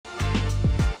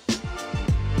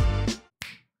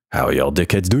How are y'all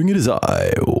dickheads doing? It is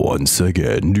I, once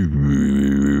again.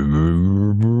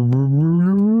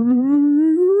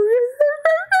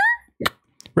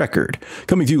 Record,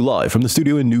 coming to you live from the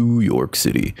studio in New York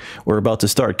City. We're about to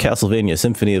start Castlevania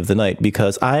Symphony of the Night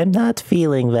because I'm not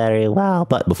feeling very well.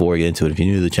 But before we get into it, if you're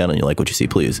new to the channel and you like what you see,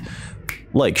 please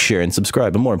like, share, and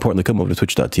subscribe. But more importantly, come over to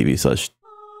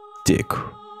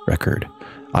twitch.tv/dickrecord.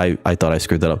 I thought I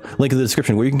screwed that up. Link in the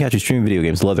description where you can catch us streaming video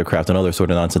games, leathercraft, and other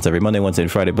sort of nonsense every Monday, Wednesday,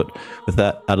 and Friday. But with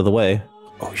that out of the way...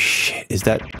 Oh, shit. Is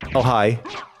that... Oh, hi.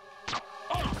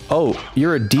 Oh,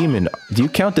 you're a demon. Do you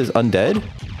count as undead?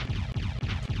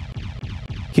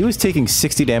 He was taking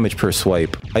 60 damage per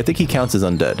swipe. I think he counts as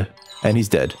undead. And he's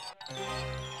dead.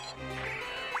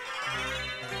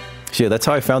 So yeah, that's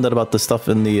how I found out about the stuff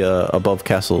in the above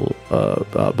castle,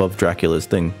 above Dracula's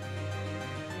thing.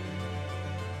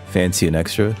 Fancy and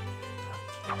extra.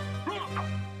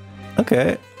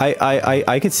 Okay,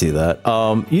 I could see that.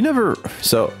 You never,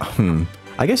 so,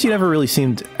 I guess you never really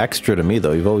seemed extra to me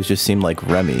though. You've always just seemed like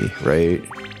Remy, right?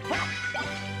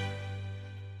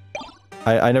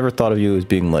 I never thought of you as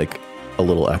being like a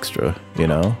little extra, you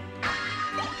know?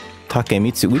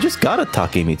 Takemitsu, we just got a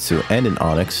Takemitsu and an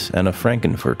Onyx and a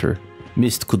Frankenfurter.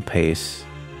 Mist could pace.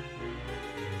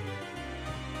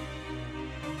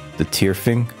 The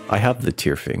Tierfing? I have the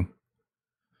Tierfing.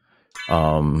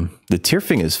 The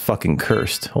Tierfing is fucking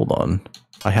cursed. Hold on.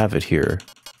 I have it here.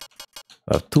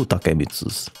 I have 2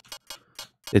 Takemitsus.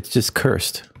 It's just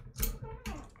cursed.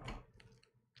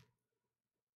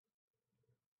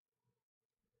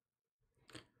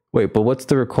 Wait, but what's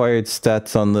the required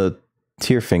stats on the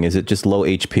Tierfing? Is it just low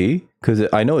HP? Because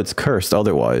I know it's cursed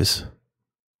otherwise.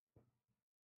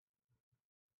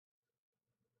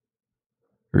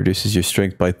 Reduces your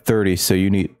strength by 30, so you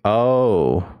need...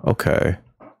 Oh, okay.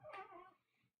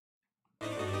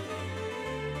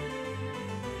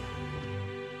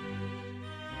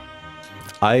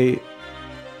 But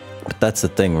that's the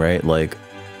thing, right? Like,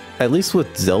 at least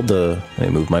with Zelda... Let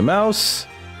me move my mouse.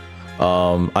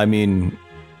 I mean...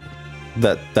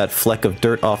 That fleck of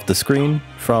dirt off the screen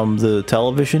from the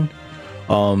television.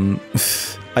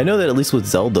 I know that at least with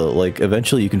Zelda, like,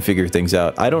 eventually you can figure things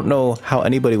out. I don't know how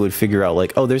anybody would figure out,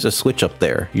 like, oh, there's a switch up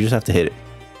there. You just have to hit it.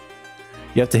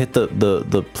 You have to hit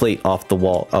the plate off the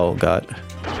wall. Oh, God.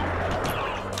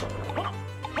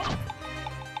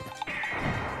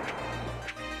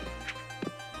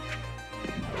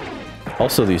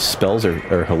 Also, these spells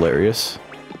are hilarious.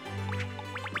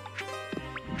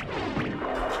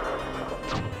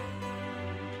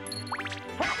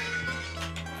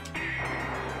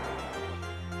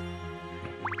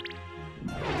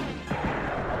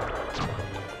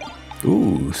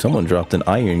 Ooh, someone dropped an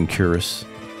iron cuirass.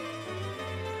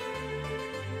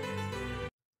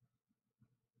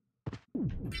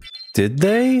 Did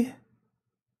they?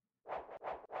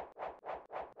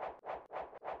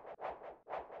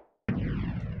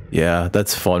 Yeah,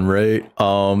 that's fun, right?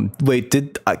 Wait,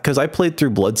 because I played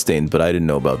through Bloodstained, but I didn't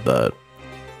know about that.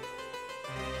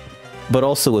 But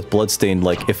also with Bloodstained,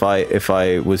 like, if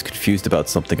I was confused about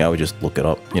something, I would just look it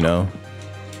up, you know?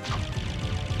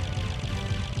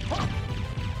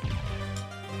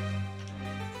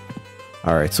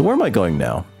 Alright, so where am I going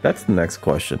now? That's the next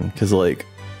question, because, like,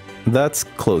 that's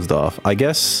closed off. I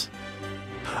guess...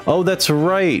 Oh, that's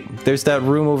right! There's that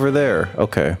room over there.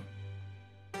 Okay.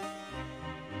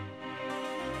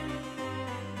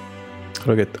 How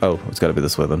do I get... Oh, it's gotta be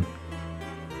this way, then.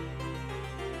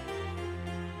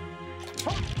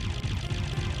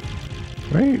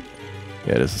 Right?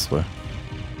 Yeah, it is this way.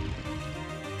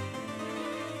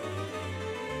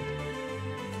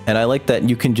 And I like that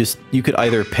you could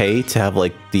either pay to have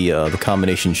like the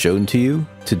combination shown to you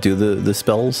to do the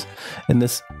spells in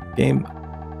this game.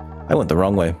 I went the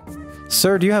wrong way.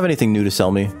 Sir, do you have anything new to sell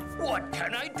me? What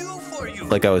can I do for you?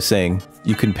 Like I was saying,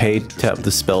 you can pay to have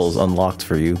the spells unlocked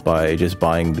for you by just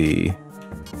buying the...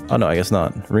 Oh no, I guess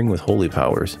not. Ring with holy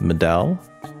powers. Medal?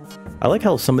 I like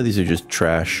how some of these are just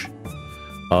trash.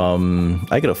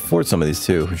 I could afford some of these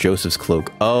too. Joseph's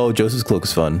cloak. Oh, Joseph's cloak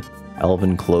is fun.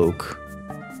 Elven cloak.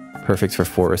 Perfect for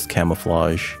forest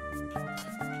camouflage.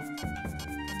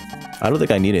 I don't think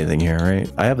I need anything here, right?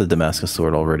 I have the Damascus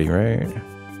sword already, right?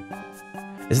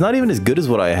 It's not even as good as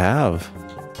what I have.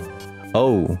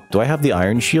 Oh, do I have the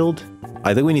iron shield?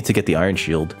 I think we need to get the iron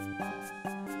shield.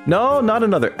 No, not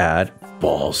another ad.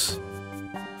 Balls.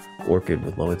 Orchid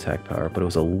with low attack power, but it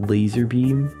was a laser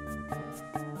beam.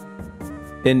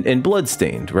 In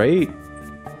Bloodstained, right?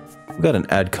 We got an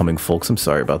ad coming, folks. I'm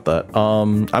sorry about that.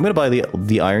 I'm gonna buy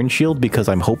the iron shield because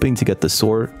I'm hoping to get the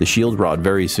shield rod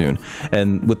very soon.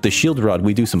 And with the shield rod,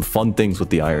 we do some fun things with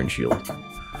the iron shield.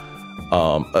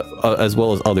 as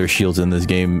well as other shields in this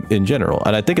game in general.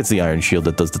 And I think it's the iron shield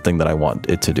that does the thing that I want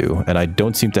it to do, and I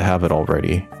don't seem to have it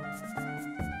already.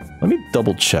 Let me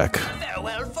double check.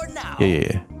 Farewell for now.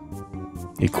 Yeah.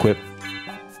 Equip.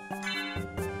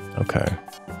 Okay.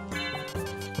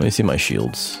 Let me see my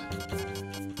shields.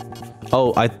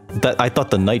 Oh, I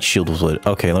thought the knight shield was what.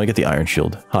 Okay, let me get the iron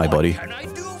shield. Hi, buddy. What can I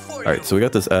do for All right, so we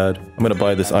got this ad. I'm gonna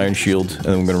buy this iron shield, and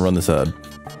then I'm gonna run this ad.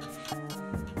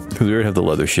 Because we already have the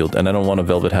leather shield, and I don't want a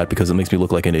velvet hat because it makes me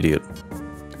look like an idiot.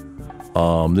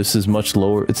 This is much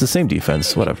lower. It's the same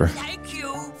defense. Whatever. Thank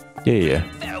you. Yeah.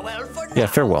 Farewell for now. Yeah,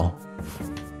 farewell.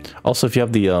 Also, if you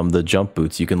have the jump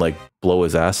boots, you can like blow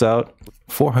his ass out.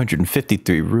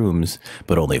 453 rooms,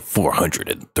 but only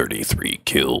 433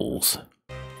 kills.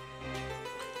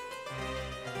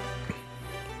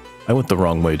 I went the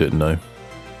wrong way, didn't I?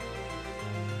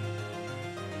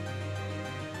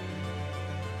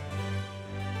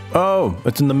 Oh,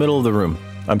 it's in the middle of the room.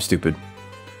 I'm stupid.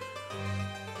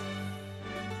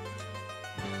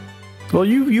 Well,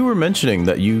 you were mentioning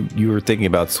that you were thinking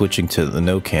about switching to the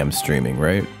no cam streaming,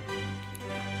 right?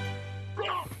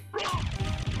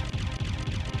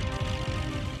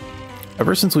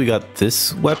 Ever since we got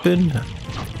this weapon,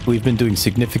 we've been doing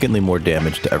significantly more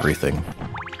damage to everything.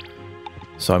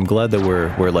 So I'm glad that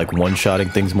we're like one-shotting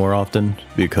things more often,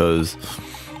 because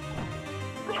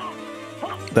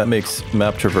that makes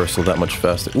map traversal that much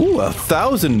faster. Ooh,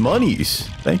 1,000 monies!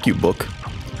 Thank you, book.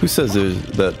 Who says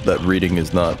that reading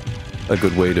is not a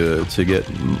good way to get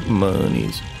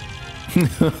monies?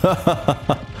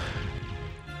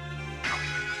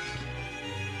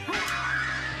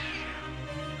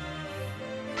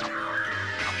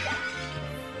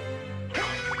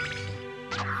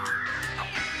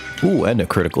 Ooh, and a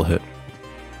critical hit.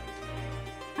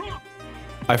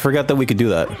 I forgot that we could do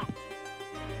that.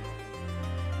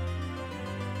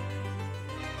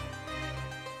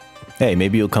 Hey,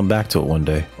 maybe you'll come back to it one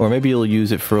day. Or maybe you'll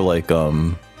use it for, like,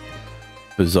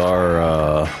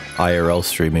 bizarre, IRL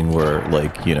streaming where,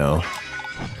 like, you know,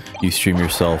 you stream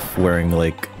yourself wearing,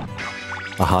 like,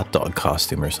 a hot dog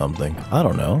costume or something. I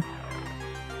don't know.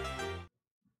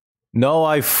 No,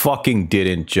 I fucking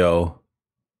didn't, Joe.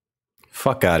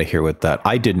 Fuck out of here with that.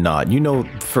 I did not. You know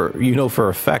for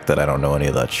a fact that I don't know any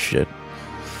of that shit.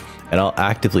 And I'll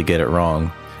actively get it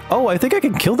wrong. Oh, I think I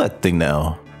can kill that thing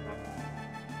now.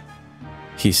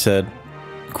 He said,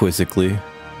 quizzically.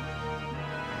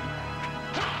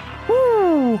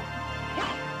 Woo!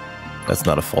 That's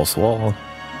not a false wall.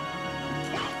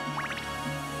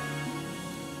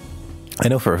 I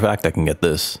know for a fact I can get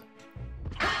this.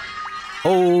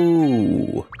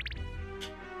 Oh!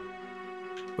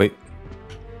 Wait.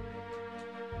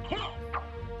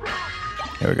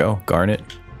 There we go. Garnet.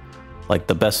 Like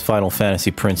the best Final Fantasy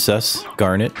princess.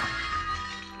 Garnet.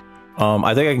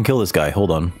 I think I can kill this guy. Hold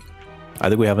on. I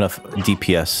think we have enough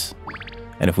DPS.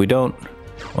 And if we don't,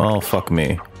 well, fuck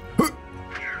me.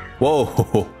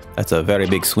 Whoa! That's a very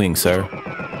big swing, sir.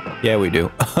 Yeah, we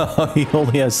do. He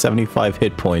only has 75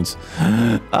 hit points.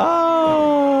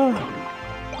 Ah!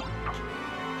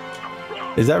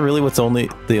 Is that really the only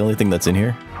thing that's in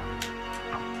here?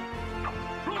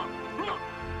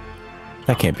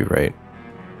 That can't be right.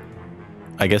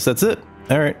 I guess that's it.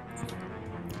 Alright.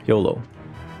 YOLO.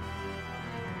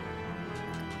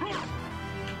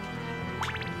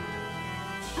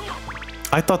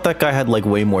 I thought that guy had like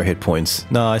way more hit points.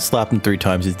 Nah, I slapped him 3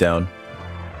 times, he's down.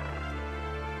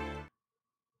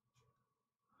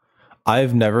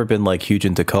 I've never been like huge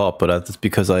into co-op, but that's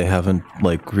because I haven't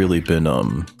like really been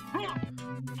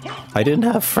I didn't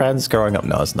have friends growing up.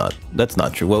 No, it's not. That's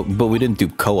not true. Well, but we didn't do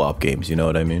co-op games, you know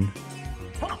what I mean?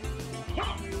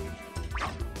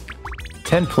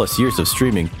 10+ years of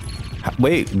streaming.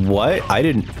 Wait, what? I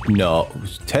didn't... No,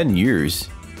 10 years.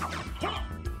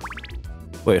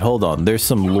 Wait, hold on. There's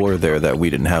some lore there that we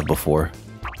didn't have before.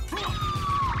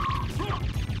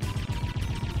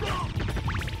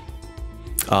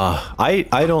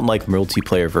 I don't like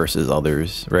multiplayer versus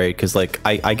others, right? Because, like,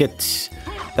 I get...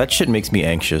 That shit makes me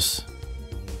anxious.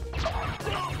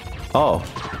 Oh,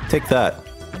 take that.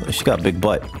 She got a big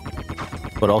butt.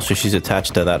 But also she's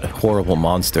attached to that horrible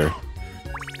monster.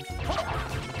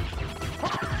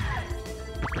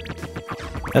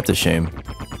 That's a shame.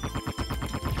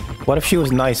 What if she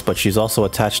was nice, but she's also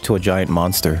attached to a giant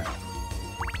monster?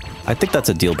 I think that's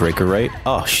a deal breaker, right?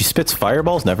 Oh, she spits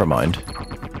fireballs? Never mind.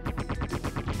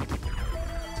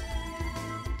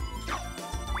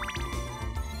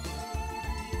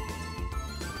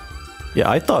 Yeah,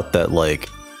 I thought that, like,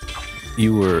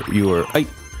 you were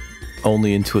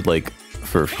only into it, like,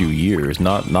 for a few years,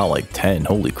 not like 10.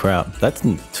 Holy crap. That's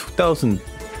in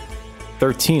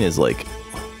 2013 is, like,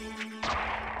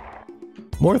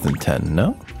 More than 10,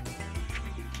 no?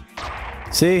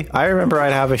 See, I remember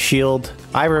I'd have a shield.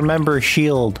 I remember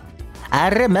shield. I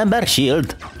remember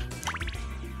shield.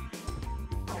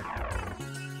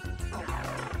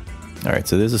 Alright,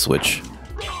 so there's a switch.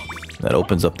 That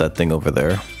opens up that thing over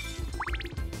there.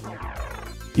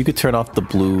 You could turn off the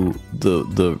blue,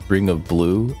 the ring of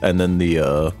blue, and then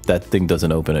the that thing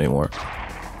doesn't open anymore.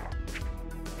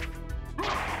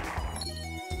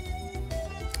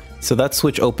 So that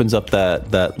switch opens up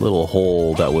that little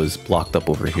hole that was blocked up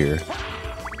over here.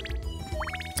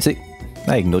 See,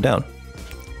 now you can go down.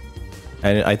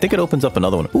 And I think it opens up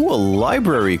another one. Ooh, a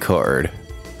library card.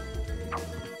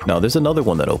 No, there's another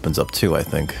one that opens up too, I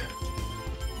think.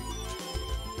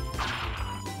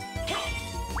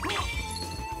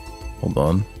 Hold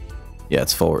on. Yeah,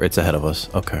 it's forward. It's ahead of us.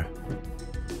 Okay.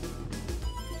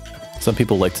 Some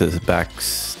people like to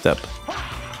backstep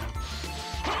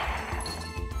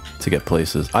to get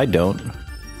places. I don't.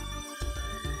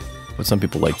 But some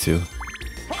people like to.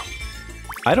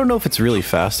 I don't know if it's really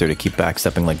faster to keep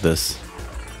backstepping like this.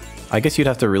 I guess you'd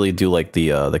have to really do like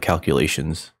the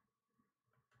calculations.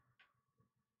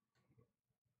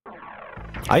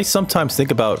 I sometimes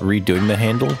think about redoing the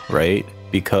handle, right?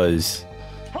 Because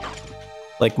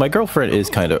like my girlfriend is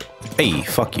kind of, hey,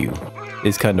 fuck you,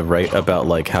 is kind of right about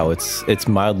like how it's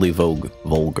mildly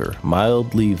vulgar,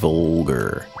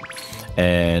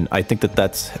 and I think that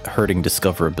that's hurting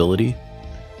discoverability.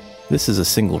 This is a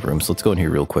single room, so let's go in here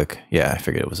real quick. Yeah, I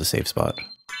figured it was a safe spot.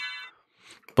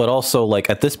 But also, like,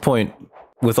 at this point,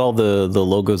 with all the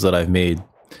logos that I've made,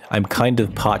 I'm kind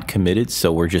of pot committed,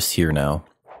 so we're just here now.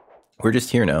 We're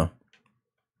just here now.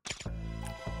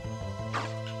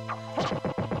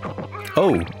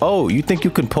 Oh, you think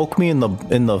you can poke me in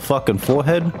the fucking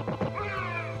forehead?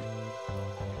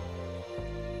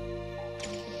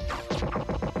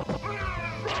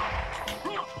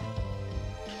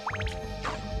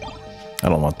 I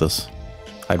don't want this.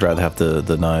 I'd rather have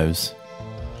the knives.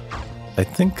 I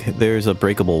think there's a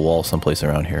breakable wall someplace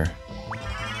around here.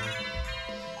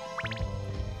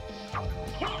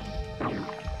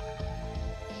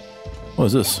 What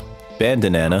is this?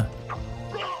 Bandanana.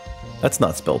 That's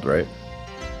not spelled right.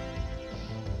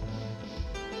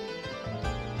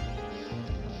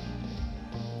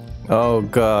 Oh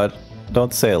god,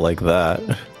 don't say it like that.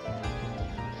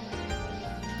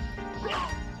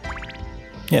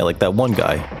 Yeah, like that one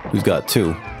guy who's got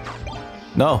two.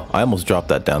 No, I almost dropped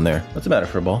that down there. What's the matter,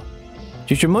 Furball?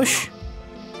 Just your mush?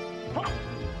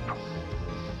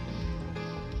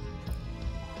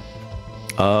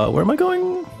 Where am I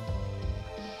going?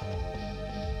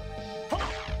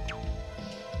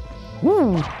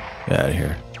 Woo! Get out of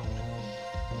here.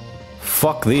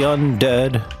 Fuck the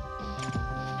undead.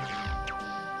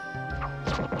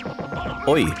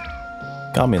 Oi!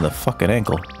 Got me in the fucking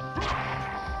ankle.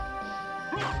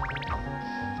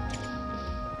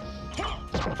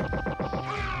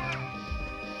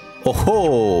 Oh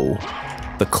ho!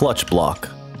 The clutch block.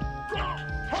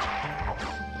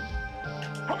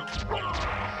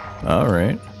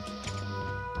 Alright.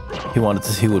 He wanted to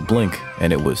see who would blink,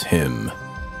 and it was him.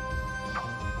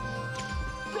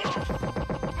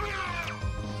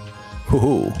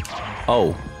 Hoo-hoo.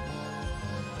 Oh.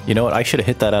 You know what? I should have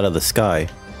hit that out of the sky.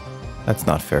 That's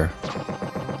not fair.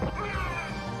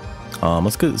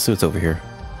 Let's go see what's over here.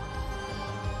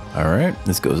 Alright,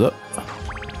 this goes up.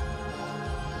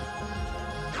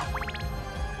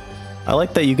 I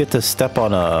like that you get to step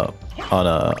on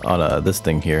this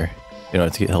thing here. You know,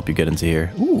 to help you get into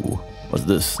here. Ooh, what's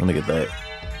this? Let me get that.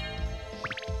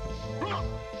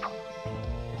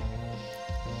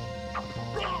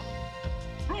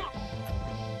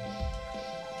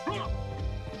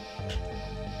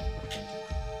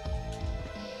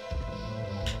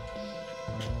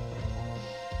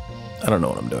 I don't know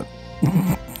what I'm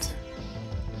doing.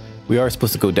 We are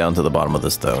supposed to go down to the bottom of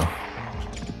this, though.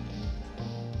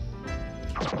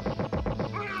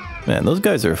 Man, those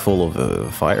guys are full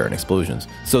of fire and explosions.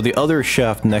 So the other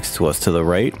shaft next to us to the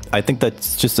right, I think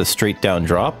that's just a straight down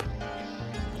drop.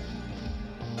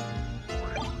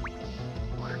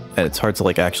 And it's hard to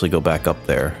like actually go back up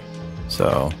there.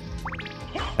 So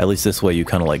at least this way you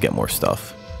kind of like get more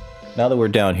stuff. Now that we're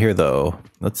down here though,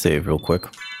 let's save real quick.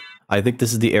 I think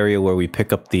this is the area where we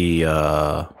pick up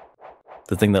the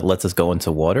thing that lets us go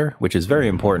into water, which is very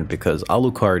important because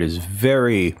Alucard is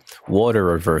very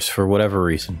water averse for whatever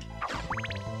reason.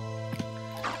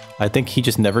 I think he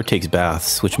just never takes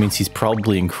baths, which means he's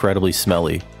probably incredibly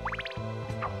smelly.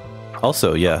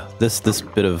 Also, yeah, this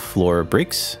bit of floor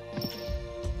breaks.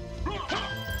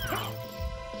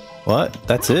 What?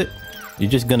 That's it? You're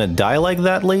just gonna die like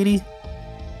that, lady?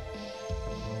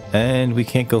 And we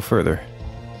can't go further.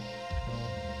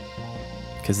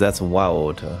 Because that's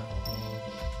wild.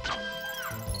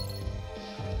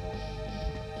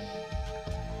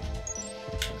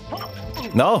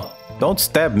 No! Don't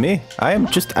stab me. I am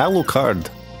just Alucard.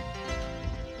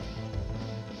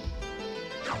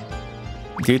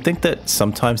 Do you think that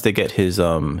sometimes they get his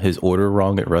order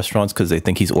wrong at restaurants because they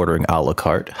think he's ordering a la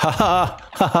carte? Ha ha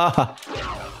ha ha!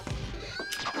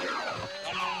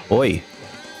 Oi!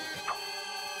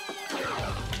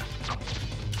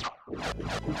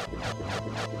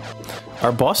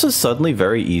 Are bosses suddenly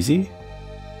very easy?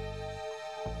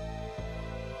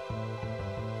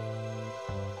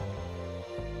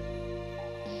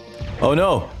 Oh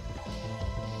no!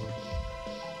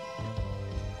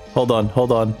 Hold on,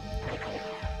 hold on.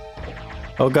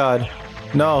 Oh god.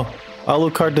 No.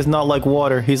 Alucard does not like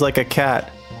water. He's like a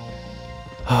cat.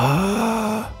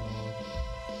 Ah.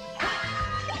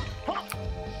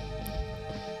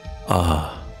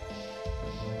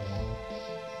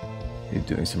 You're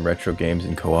doing some retro games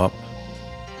in co-op?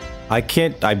 I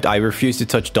can't. I refuse to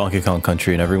touch Donkey Kong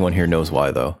Country, and everyone here knows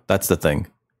why, though. That's the thing.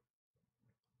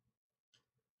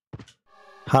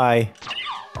 Hi.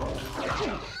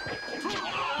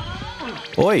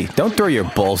 Oi, don't throw your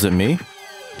balls at me.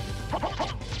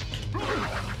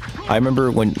 I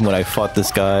remember when I fought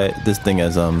this thing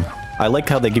as, I like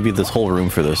how they give you this whole room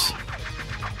for this.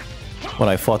 When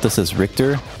I fought this as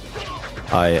Richter,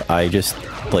 I just,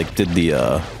 like, did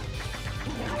the,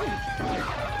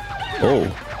 Oh.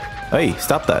 Hey,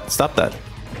 stop that, stop that.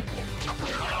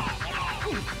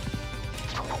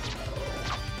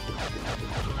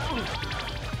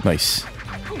 Nice.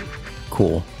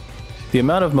 Cool. The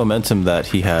amount of momentum that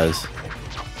he has.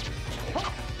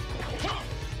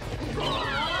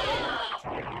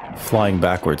 Flying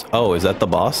backwards. Oh, is that the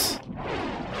boss?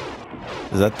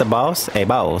 Is that the boss? Hey,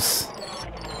 boss.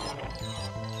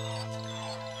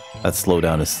 That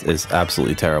slowdown is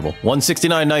absolutely terrible.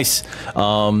 169, nice.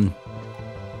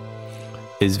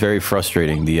 Is very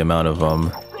frustrating, the amount of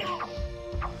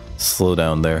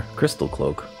slowdown there. Crystal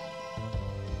Cloak.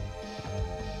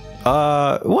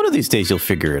 One of these days you'll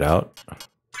figure it out.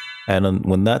 And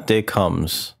when that day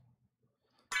comes,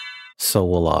 so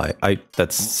will I.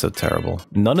 That's so terrible.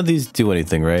 None of these do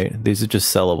anything, right? These are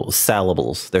just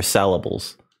sallables. They're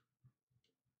sallables.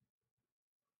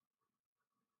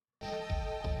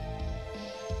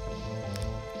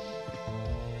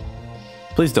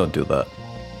 Please don't do that.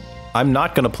 I'm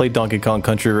not gonna play Donkey Kong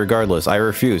Country regardless. I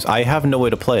refuse. I have no way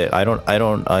to play it. I don't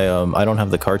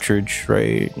have the cartridge,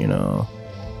 right? You know.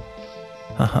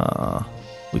 Haha.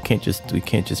 We can't just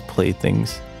play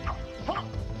things.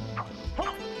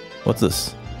 What's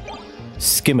this?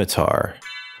 Scimitar.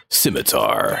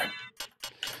 Scimitar.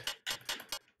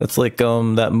 That's like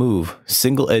that move.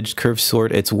 Single-edged curved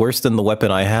sword. It's worse than the weapon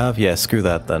I have? Yeah, screw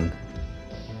that then.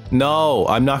 No,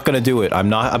 I'm not gonna do it.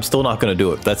 I'm still not gonna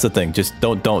do it. That's the thing. Just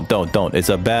don't. It's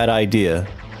a bad idea.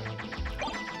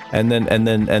 And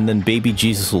then baby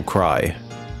Jesus will cry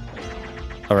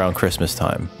around Christmas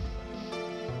time.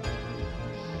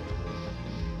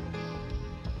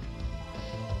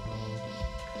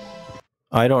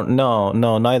 I don't know.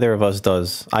 No, neither of us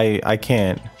does. I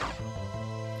can't.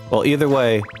 Well, either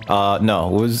way,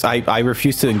 no. I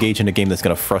refuse to engage in a game that's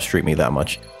gonna frustrate me that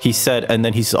much. He said, and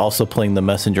then he's also playing the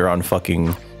messenger on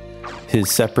fucking his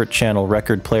separate channel,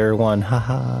 Record Player One.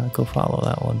 Haha, go follow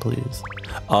that one, please.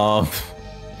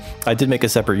 I did make a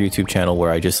separate YouTube channel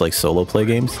where I just like solo play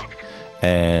games,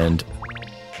 and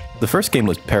the first game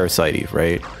was Parasite,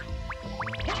 right?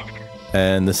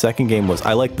 And the second game was,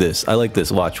 I like this.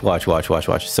 Watch.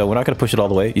 So we're not gonna push it all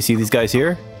the way. You see these guys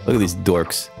here? Look at these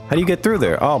dorks. How do you get through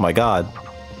there? Oh my god.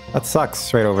 That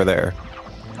sucks right over there.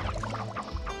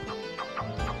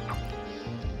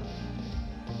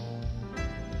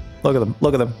 Look at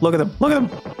them.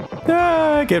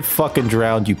 Ah, get fucking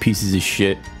drowned, you pieces of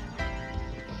shit.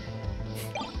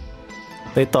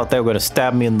 They thought they were gonna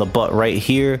stab me in the butt right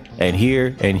here, and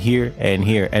here, and here, and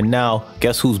here. And now,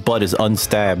 guess whose butt is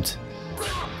unstabbed?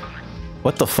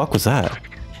 What the fuck was that?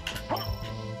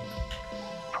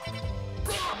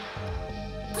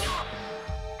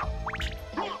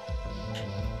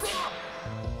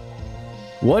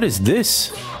 What is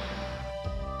this?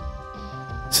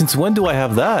 Since when do I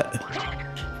have that?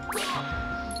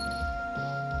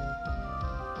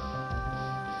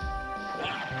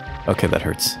 Okay, that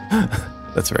hurts.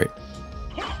 That's right.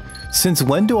 Since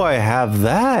when do I have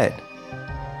that?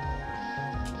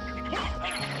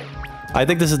 I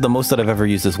think this is the most that I've ever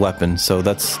used this weapon, so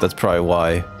that's probably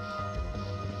why.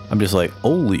 I'm just like,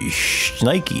 holy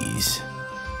shnikes.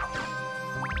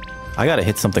 I gotta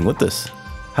hit something with this.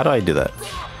 How do I do that?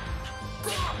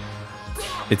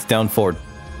 It's down forward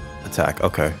attack,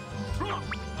 okay.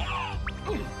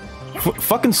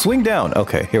 Fucking swing down.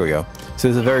 Okay, here we go. So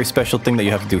there's a very special thing that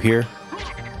you have to do here.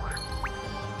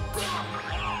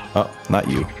 Oh, not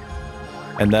you.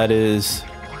 And that is...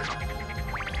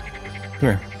 Come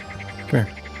here. Come here.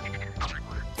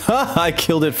 Ha! I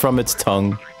killed it from its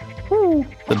tongue. Woo.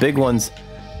 The big ones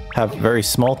have very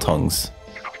small tongues.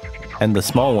 And the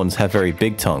small ones have very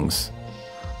big tongues.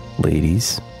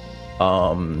 Ladies.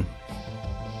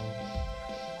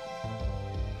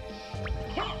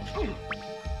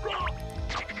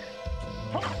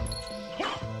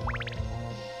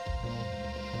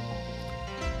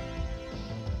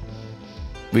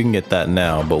 We can get that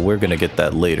now, but we're gonna get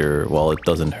that later while it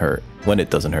doesn't hurt. When it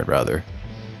doesn't hurt, rather.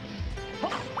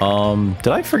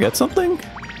 Did I forget something?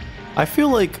 I feel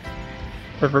like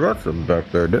I forgot something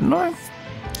back there, didn't I?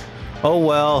 Oh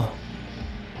well.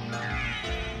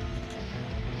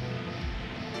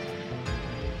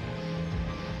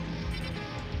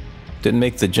 Didn't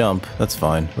make the jump. That's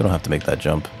fine. We don't have to make that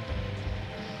jump.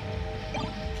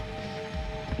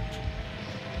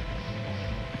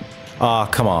 Ah,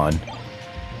 come on.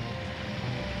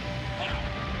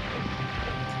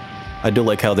 I do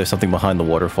like how there's something behind the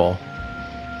waterfall.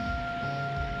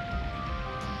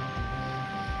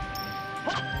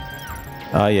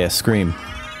 Ah, yeah, scream.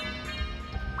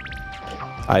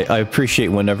 I appreciate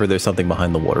whenever there's something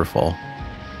behind the waterfall.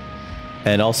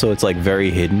 And also, it's like very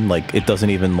hidden. Like, it doesn't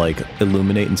even like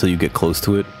illuminate until you get close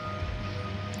to it.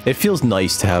 It feels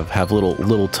nice to have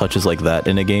little touches like that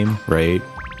in a game, right?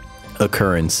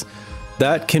 Occurrence.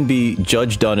 That can be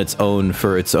judged on its own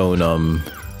for its own,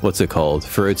 what's it called?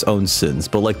 For its own sins.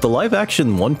 But like the live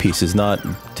action One Piece is not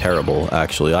terrible,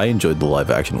 actually. I enjoyed the live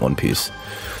action One Piece.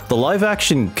 The live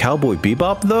action Cowboy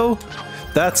Bebop, though,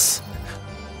 that's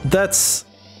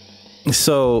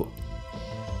so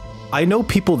I know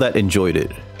people that enjoyed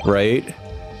it, right?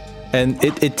 And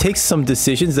it takes some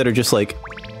decisions that are just like,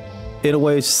 in a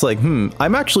way, it's just like,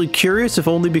 I'm actually curious, if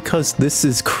only because this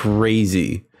is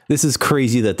crazy. This is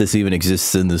crazy that this even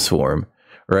exists in this form,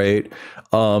 right?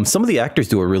 Some of the actors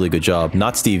do a really good job.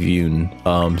 Not Steve Yeun.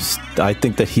 I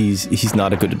think that he's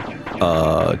not a good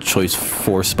choice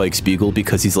for Spike Spiegel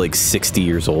because he's like 60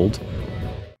 years old.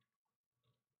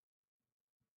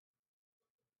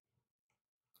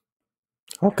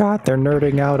 Oh god, they're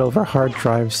nerding out over hard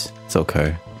drives. It's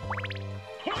okay.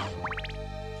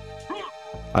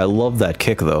 I love that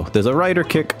kick though. There's a rider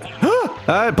kick.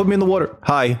 Ah, put me in the water.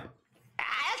 Hi.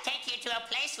 I'll take you to a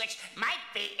place which might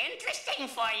be interesting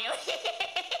for you.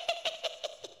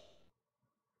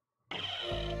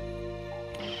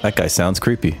 That guy sounds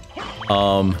creepy.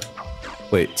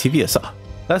 Wait, TV Asahi.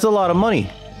 That's a lot of money.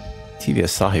 TV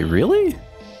Asahi, really?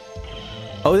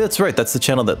 Oh, that's right. That's the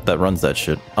channel that runs that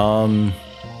shit.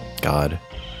 God.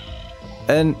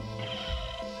 And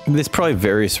there's probably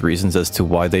various reasons as to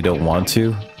why they don't want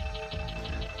to.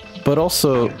 But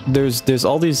also, there's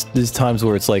all these times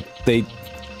where it's like I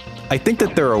think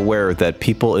that they're aware that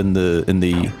people in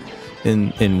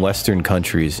Western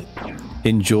countries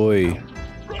enjoy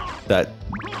that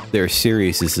they're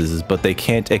serious, but they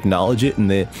can't acknowledge it,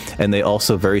 and they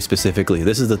also very specifically,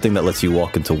 this is the thing that lets you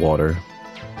walk into water.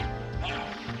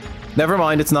 Never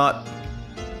mind, it's not.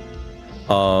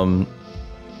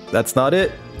 That's not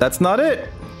it. That's not it.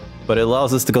 But it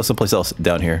allows us to go someplace else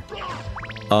down here.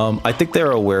 I think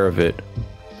they're aware of it,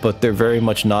 but they're very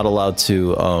much not allowed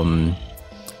to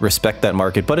respect that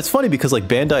market. But it's funny because like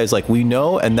Bandai is like, we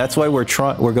know, and that's why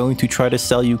we're going to try to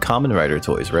sell you Kamen Rider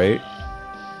toys, right?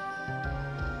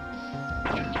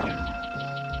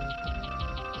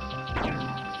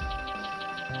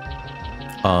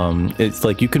 It's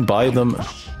like you can buy them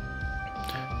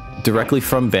directly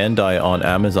from Bandai on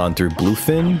Amazon through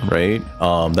Bluefin, right?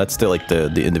 That's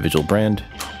the individual brand.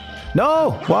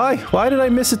 No! Why? Why did I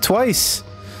miss it twice?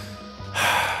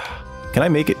 Can I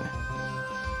make it?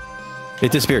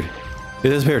 It disappeared. It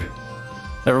disappeared.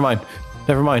 Never mind.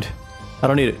 Never mind. I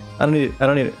don't need it. I don't need it. I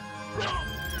don't need it.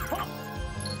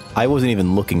 I wasn't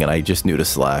even looking and I just knew to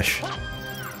slash.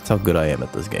 That's how good I am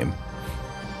at this game.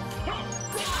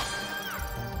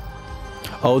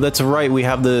 Oh, that's right. We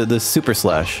have the super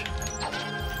slash.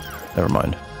 Never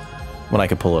mind. When I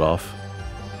can pull it off.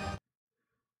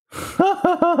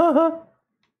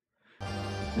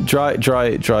 Dry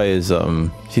is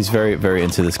he's very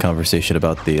into this conversation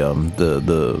about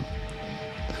the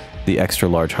extra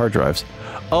large hard drives.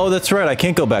 Oh, that's right. I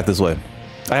can't go back this way.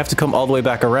 I have to come all the way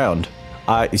back around.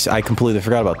 I completely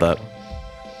forgot about that.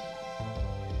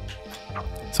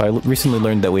 So I recently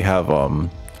learned that we have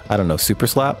I don't know, super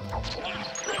slap.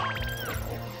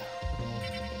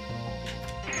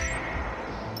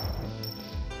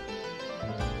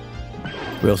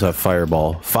 We also have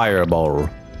fireball. Fireball.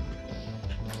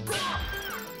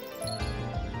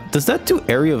 Does that do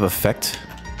area of effect?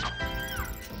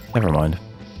 Never mind.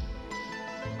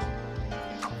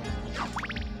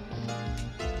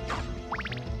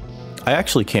 I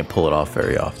actually can't pull it off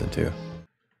very often, too.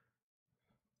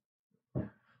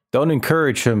 Don't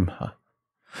encourage him.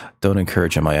 Don't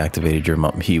encourage him. I activated your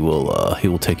mom. He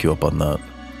will take you up on that.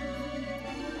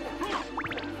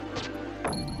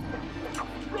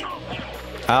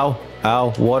 Ow,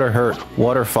 ow, water hurt,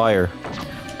 water fire,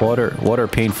 water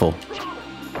painful.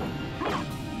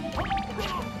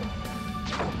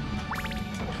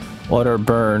 Water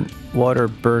burn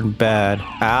bad.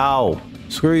 Ow,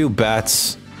 screw you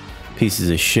bats. Pieces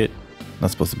of shit.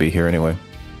 Not supposed to be here anyway.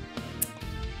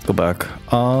 Let's go back.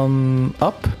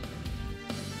 Up?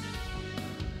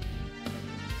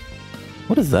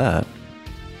 What is that?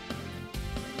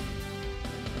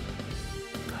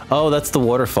 Oh, that's the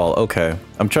waterfall. Okay.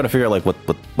 I'm trying to figure out like what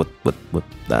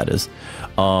that is.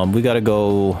 We gotta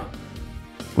go.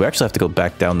 We actually have to go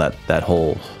back down that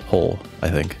hole, I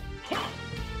think.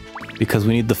 Because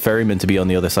we need the ferryman to be on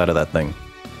the other side of that thing.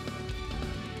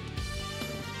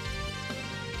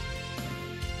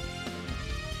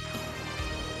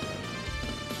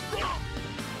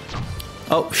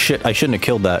 Oh shit, I shouldn't have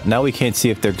killed that. Now we can't see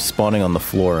if they're spawning on the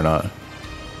floor or not.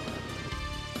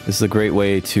 This is a great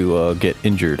way to get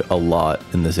injured a lot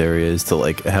in this area, is to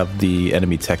like have the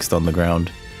enemy text on the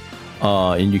ground.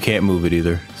 And you can't move it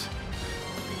either.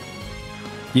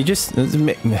 You just...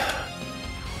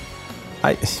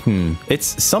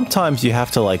 It's sometimes you have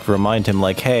to like remind him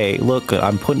like, hey, look,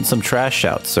 I'm putting some trash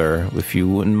out, sir. If you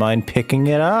wouldn't mind picking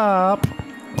it up.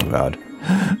 Oh god,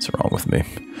 what's wrong with me?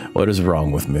 What is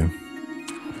wrong with me?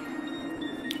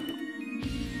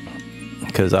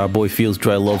 Because our boy Feels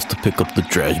Dry loves to pick up the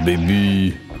trash,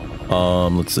 baby.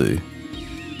 Let's see.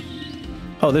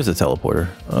 Oh, there's a teleporter.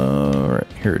 Right,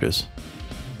 here it is.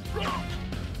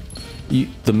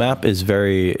 The map is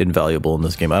very invaluable in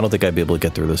this game. I don't think I'd be able to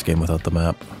get through this game without the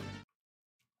map.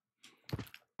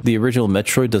 The original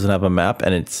Metroid doesn't have a map,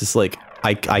 and it's just like,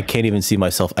 I can't even see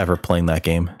myself ever playing that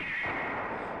game.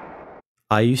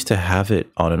 I used to have it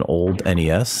on an old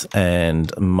NES,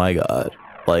 and my god,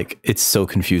 like, it's so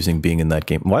confusing being in that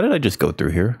game. Why did I just go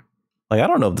through here? Like, I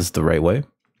don't know if this is the right way.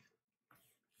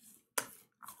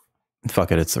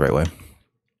 Fuck it, it's the right way.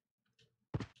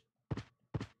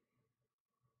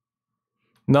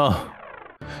 No,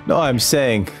 I'm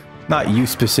saying, not you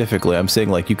specifically, I'm saying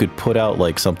like you could put out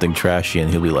like something trashy and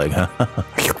he'll be like,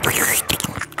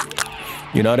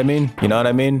 you know what I mean? You know what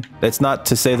I mean? It's not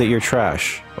to say that you're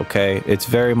trash, okay? It's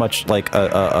very much like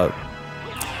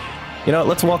you know,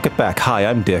 let's walk it back. Hi,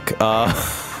 I'm Dick. Let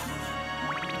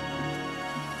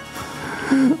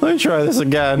me try this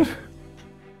again.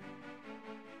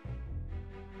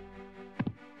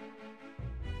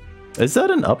 Is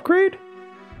that an upgrade?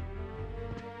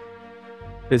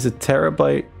 Is it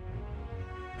terabyte?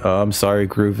 Oh, I'm sorry,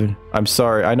 Groovin. I'm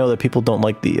sorry. I know that people don't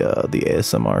like the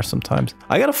ASMR sometimes.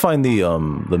 I gotta find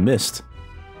the mist.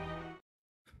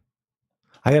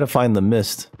 I gotta find the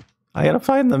mist. I gotta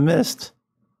find the mist.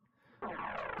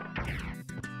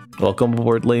 Welcome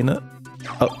aboard, Lena.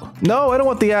 Oh, no, I don't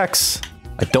want the axe.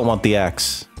 I don't want the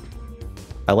axe.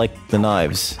 I like the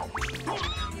knives.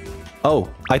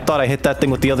 Oh, I thought I hit that thing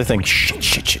with the other thing.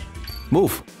 Shit.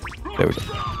 Move. There we go.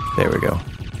 There we go.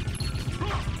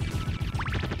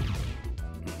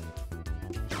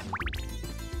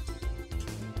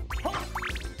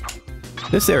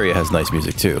 This area has nice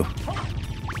music too.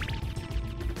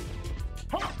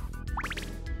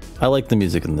 I like the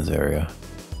music in this area.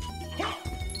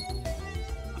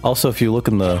 Also, if you look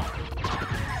in the...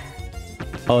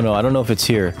 Oh no, I don't know if it's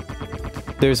here.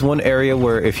 There's one area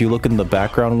where if you look in the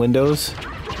background windows,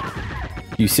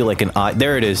 you see like an eye.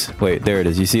 There it is. Wait, there it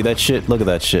is. You see that shit? Look at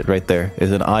that shit right there.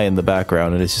 There's an eye in the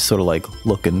background and it's just sort of like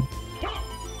looking.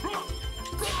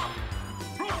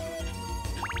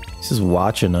 It's just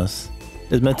watching us.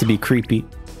 It's meant to be creepy.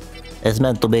 It's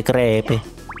meant to be creepy.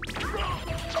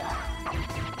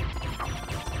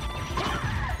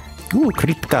 Ooh,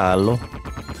 creepcalo.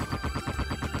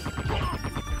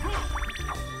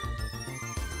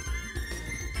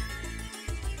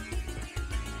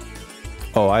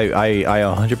 Oh, I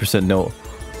 100% know.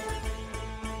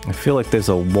 I feel like there's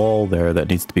a wall there that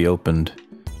needs to be opened.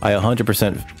 I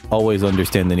 100% always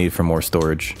understand the need for more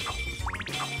storage.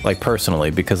 Like,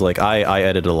 personally, because, like, I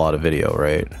edit a lot of video,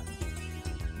 right?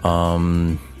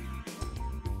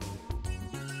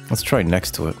 Let's try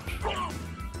next to it.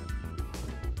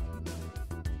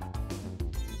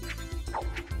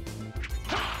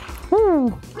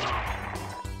 Woo!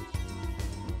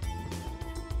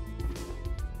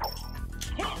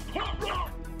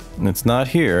 It's not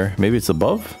here. Maybe it's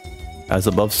above? As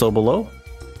above, so below.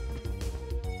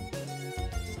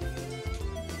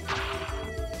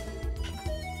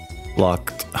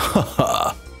 Locked.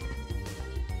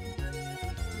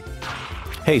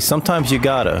 Hey, sometimes you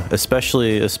gotta,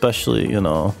 especially, you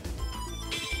know,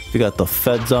 if you got the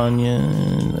feds on you.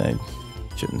 I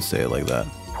shouldn't say it like that.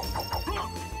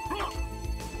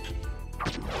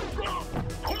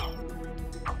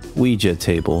 Ouija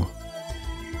table.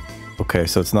 Okay,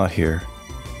 so it's not here.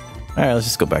 Alright, let's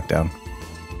just go back down.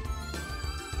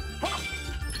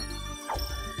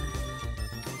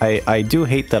 I do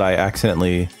hate that I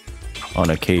accidentally,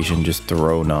 on occasion, just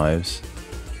throw knives.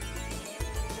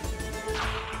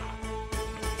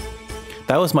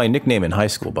 That was my nickname in high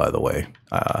school, by the way.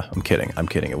 I'm kidding,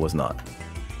 it was not.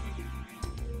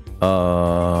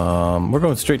 We're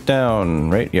going straight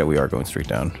down, right? Yeah, we are going straight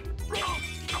down.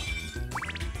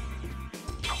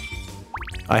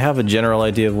 I have a general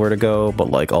idea of where to go, but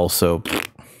like also...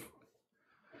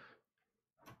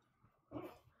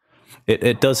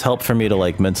 It does help for me to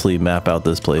like mentally map out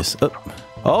this place.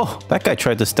 Oh, that guy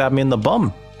tried to stab me in the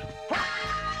bum.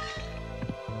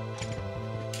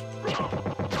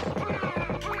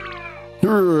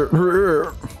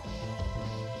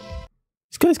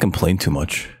 These guys complain too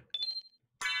much.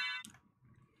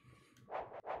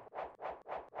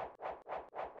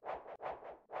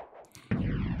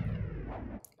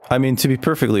 I mean, to be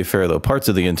perfectly fair though, parts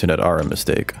of the internet are a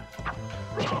mistake.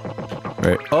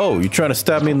 Right. Oh, you trying to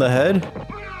stab me in the head?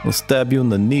 I'll stab you in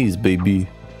the knees, baby.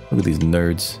 Look at these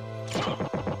nerds.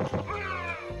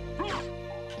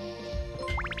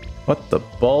 What the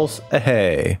balls?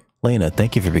 Hey, Lena,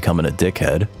 thank you for becoming a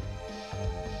dickhead.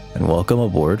 And welcome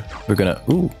aboard. We're gonna,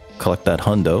 ooh, collect that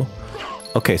hundo.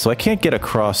 Okay, so I can't get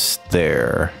across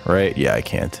there, right? Yeah, I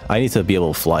can't. I need to be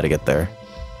able to fly to get there.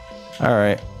 All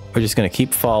right, we're just gonna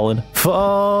keep falling.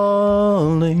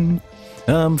 Falling.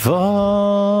 I'm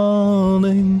falling.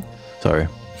 Sorry.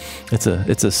 It's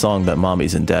a song that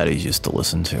mommies and daddies used to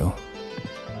listen to.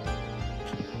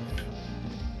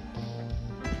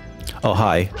 Oh,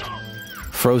 hi.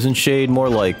 Frozen shade, more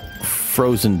like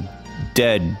frozen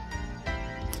dead.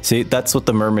 See, that's what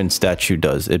the merman statue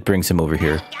does. It brings him over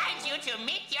here. Guide you to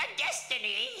meet your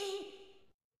destiny.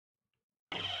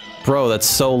 Bro, that's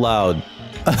so loud.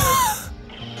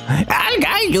 I'll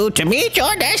guide you to meet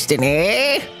your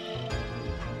destiny.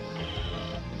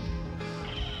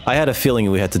 I had a feeling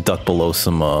we had to duck below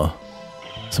some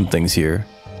things here.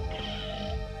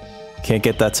 Can't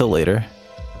get that till later.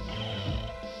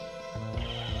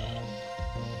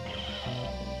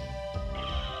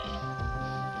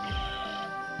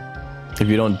 If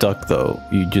you don't duck though,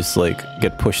 you just like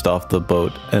get pushed off the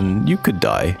boat and you could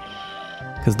die.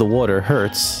 Because the water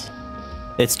hurts.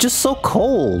 It's just so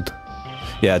cold.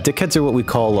 Yeah, dickheads are what we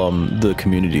call the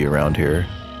community around here.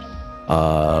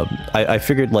 I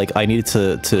figured like I needed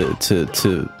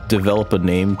to develop a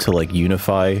name to like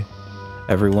unify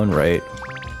everyone, right?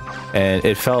 And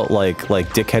it felt like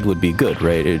dickhead would be good,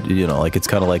 right? It, you know, like it's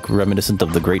kind of like reminiscent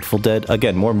of the Grateful Dead.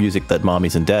 Again, more music that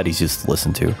mommies and daddies used to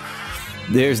listen to.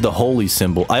 There's the holy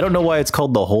symbol. I don't know why it's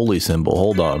called the holy symbol.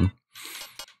 Hold on.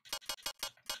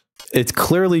 It's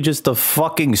clearly just a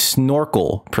fucking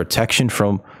snorkel. Protection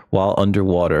from while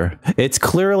underwater. It's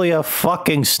clearly a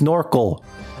fucking snorkel.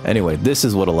 Anyway, this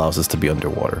is what allows us to be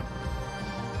underwater.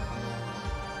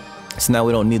 So now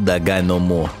we don't need that guy no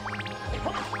more.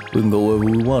 We can go wherever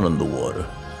we want underwater.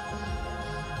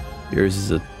 Yours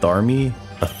is a Tharmy?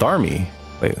 A Tharmy?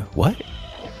 Wait, what?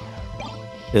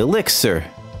 Elixir.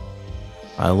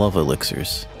 I love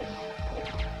elixirs.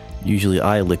 Usually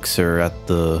I elixir at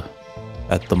the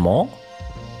mall?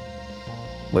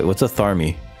 Wait, what's a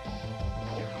Tharmy?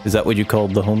 Is that what you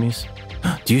called the homies?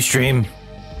 Do you stream?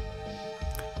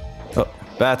 Oh,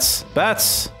 bats!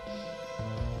 Bats!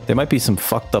 There might be some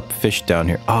fucked up fish down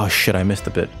here. Oh shit, I missed a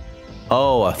bit.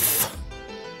 Oh,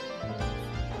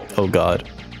 oh god.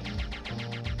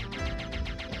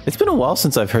 It's been a while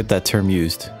since I've heard that term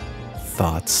used.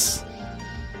 Thoughts.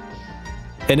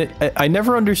 And I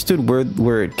never understood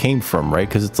where it came from, right?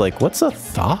 Because it's like, what's a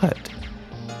thought?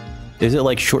 Is it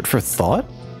like short for thought?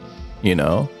 You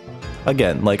know?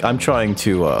 Again, like I'm trying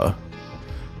to,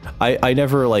 I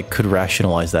never like could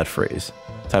rationalize that phrase.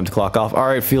 Time to clock off. All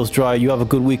right, feels dry. You have a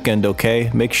good weekend,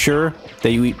 okay? Make sure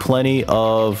that you eat plenty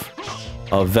of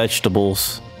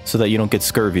vegetables so that you don't get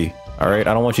scurvy. All right,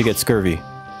 I don't want you to get scurvy.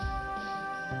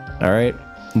 All right,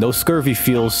 no scurvy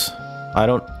feels. I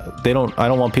don't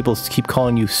want people to keep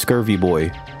calling you scurvy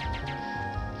boy.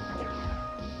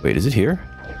 Wait, is it here?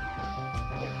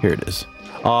 Here it is.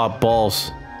 Ah,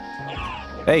 balls.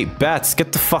 Hey, bats,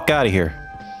 get the fuck out of here.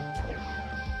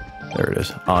 There it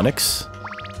is. Onyx.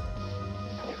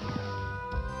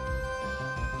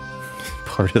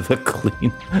 part of the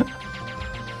clean.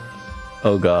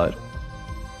 Oh god.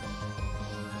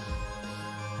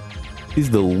 He's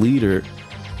the leader.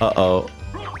 Uh-oh.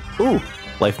 Ooh!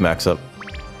 Life max up.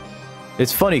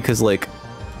 It's funny because, like,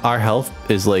 our health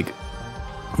is, like,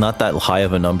 not that high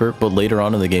of a number, but later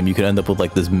on in the game you can end up with,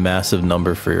 like, this massive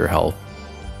number for your health.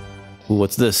 Ooh,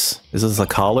 what's this? Is this a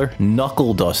collar?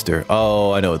 Knuckle duster.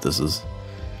 Oh, I know what this is.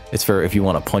 It's for if you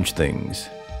want to punch things.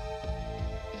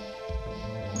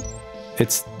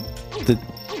 It's the...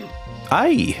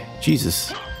 Aye!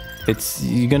 Jesus. It's...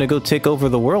 You're gonna go take over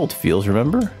the world, feels,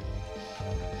 remember?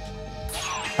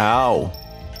 Ow.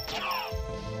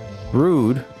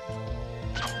 Rude.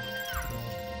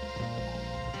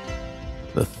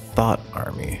 The Thought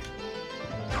Army.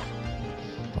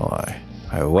 Why?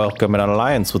 I welcome an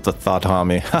alliance with the Thought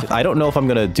Army. I don't know if I'm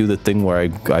gonna do the thing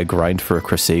where I grind for a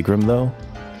Crisagrim though.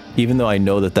 Even though I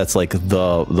know that that's like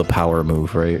the power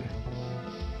move, right?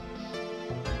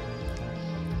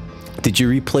 Did you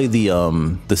replay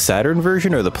the Saturn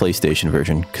version or the PlayStation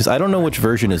version? Because I don't know which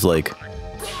version is like...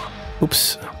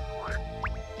 Oops.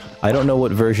 I don't know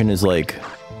what version is like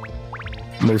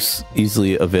most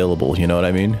easily available, you know what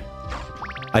I mean?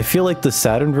 I feel like the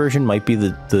Saturn version might be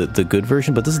the good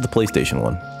version, but this is the PlayStation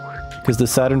one. Because the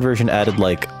Saturn version added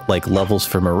like levels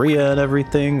for Maria and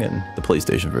everything, and the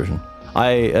PlayStation version.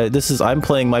 I'm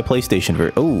playing my PlayStation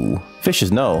version. Oh,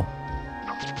 fishes, no.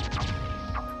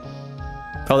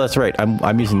 Oh, that's right.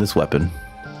 I'm using this weapon.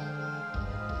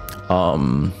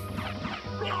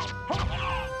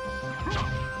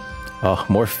 Oh,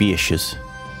 more fishes.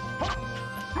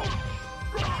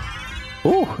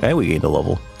 Oh, and we gained a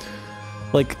level.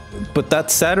 Like, but that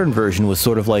Saturn version was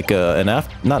sort of like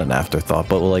not an afterthought,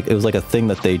 but like it was like a thing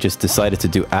that they just decided to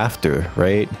do after,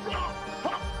 right?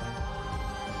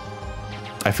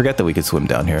 I forget that we could swim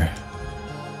down here.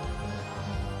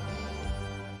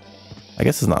 I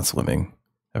guess it's not swimming.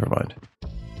 Never mind.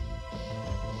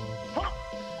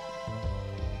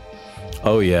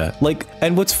 Oh yeah, like,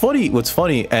 and what's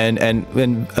funny, and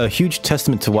a huge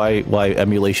testament to why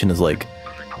emulation is like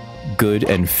good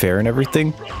and fair and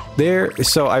everything.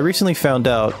 So I recently found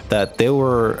out that there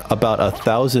were about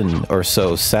 1,000 or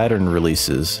so Saturn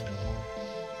releases.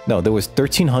 No, there was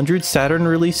 1,300 Saturn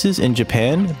releases in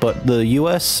Japan, but the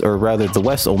US, or rather the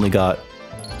West, only got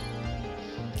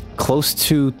close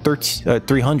to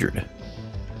 300,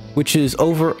 which is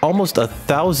over almost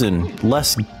 1,000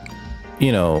 less,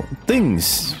 you know,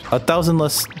 things, 1,000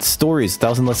 less stories,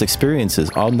 1,000 less experiences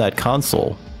on that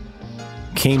console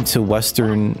came to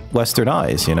Western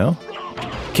eyes, you know?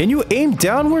 Can you aim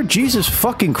downward? Jesus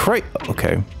fucking Christ.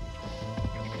 Okay.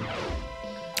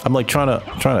 I'm like trying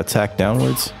to attack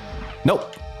downwards.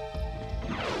 Nope.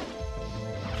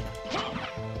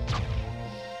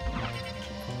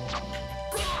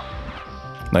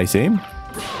 Nice aim.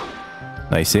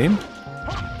 Nice aim.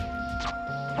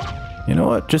 You know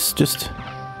what? Just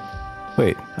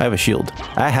wait. I have a shield.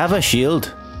 I have a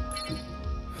shield.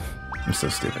 I'm so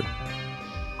stupid.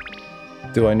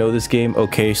 Do I know this game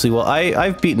occasionally? Well,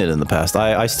 I've beaten it in the past.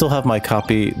 I still have my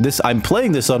copy. I'm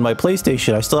playing this on my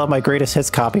PlayStation. I still have my greatest hits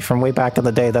copy from way back in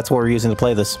the day. That's what we're using to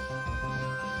play this.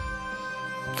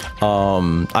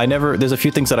 There's a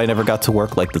few things that I never got to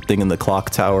work, like the thing in the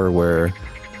clock tower where,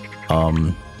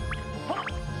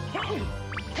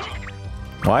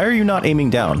 why are you not aiming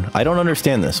down? I don't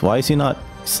understand this. Why is he not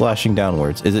slashing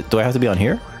downwards? Do I have to be on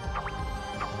here?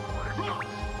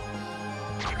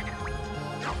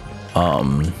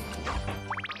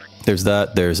 There's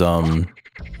that,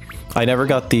 I never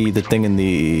got the thing in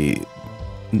the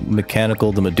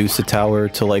mechanical, the Medusa tower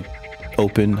to, like,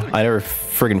 open. I never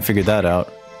friggin' figured that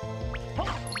out.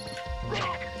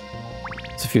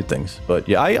 It's a few things, but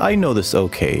yeah, I know this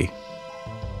okay.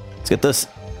 Let's get this.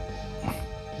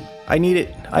 I need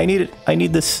it. I need it. I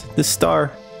need this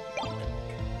star.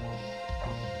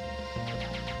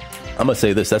 I'm gonna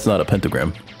say this, that's not a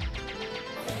pentagram.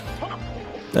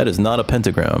 That is not a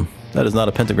pentagram. That is not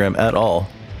a pentagram at all.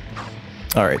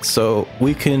 Alright, so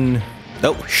we can...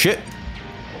 Oh, shit!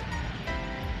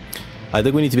 I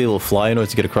think we need to be able to fly in order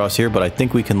to get across here, but I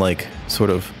think we can, like, sort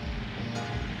of...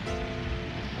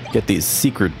 get these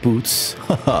secret boots.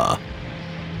 Haha.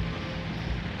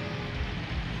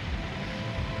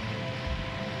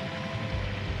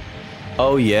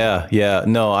 Oh, yeah, yeah.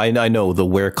 No, I know the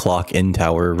wear clock in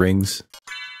tower rings.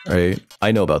 Right?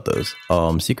 I know about those.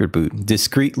 Secret boot.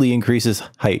 Discreetly increases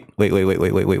height. Wait.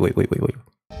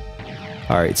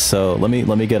 Alright, so let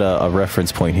me get a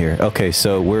reference point here. Okay,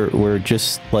 so we're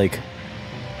just like...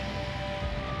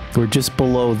 We're just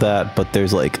below that, but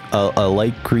there's like a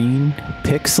light green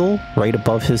pixel right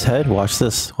above his head. Watch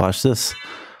this. Watch this.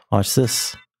 Watch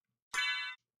this.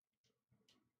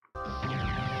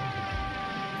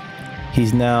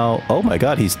 He's now, oh my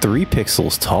god, he's 3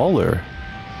 pixels taller.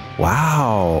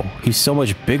 Wow, he's so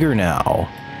much bigger now.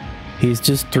 He's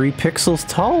just 3 pixels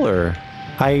taller.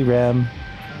 Hi, Rem.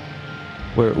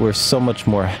 We're so much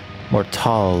more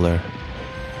taller.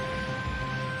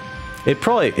 It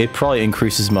probably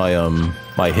increases my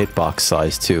my hitbox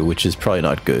size too, which is probably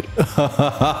not good.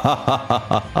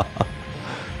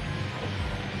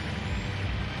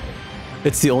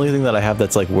 It's the only thing that I have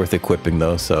that's like worth equipping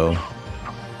though, so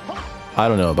I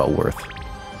don't know about worth.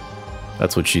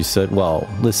 That's what she said. Well,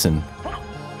 listen.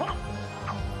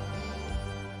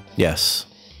 Yes.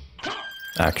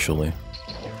 Actually.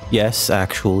 Yes,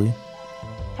 actually.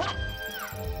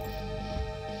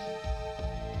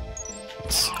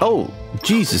 Oh,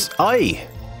 Jesus. Aye!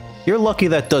 You're lucky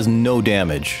that does no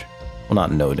damage. Well,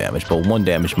 not no damage, but 1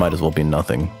 damage might as well be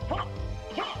nothing.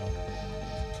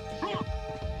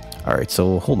 Alright,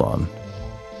 so hold on.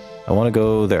 I want to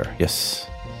go there. Yes.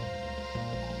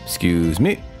 Excuse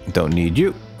me. Don't need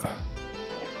you.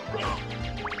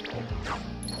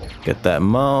 Get that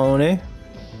money.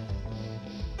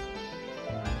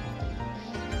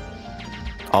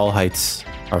 All heights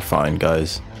are fine,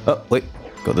 guys. Oh, wait.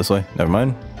 Go this way. Never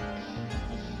mind.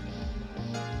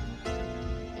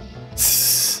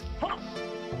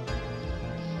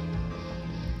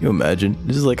 You imagine?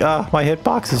 This is like, ah, my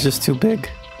hitbox is just too big.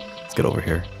 Let's get over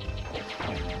here.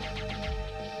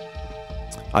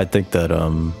 I think that,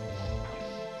 oh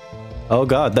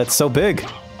god, that's so big.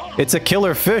 It's a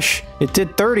killer fish. It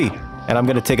did 30. And I'm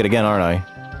gonna take it again, aren't I?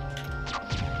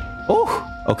 Oh,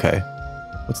 okay.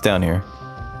 What's down here?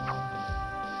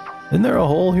 Isn't there a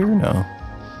hole here? No.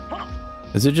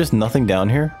 Is there just nothing down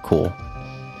here? Cool.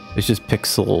 It's just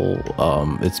pixel,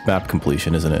 it's map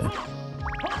completion, isn't it?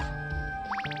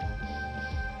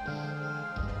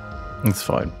 It's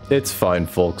fine. It's fine,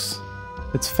 folks.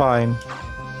 It's fine.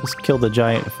 Just kill the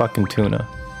giant fucking tuna.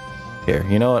 Here,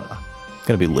 you know what? I'm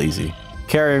gonna be lazy.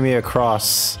 Carry me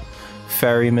across,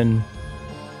 ferryman.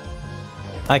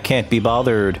 I can't be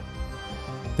bothered.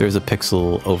 There's a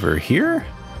pixel over here.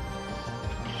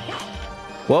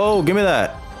 Whoa, give me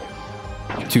that.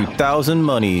 2,000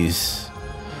 monies.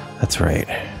 That's right.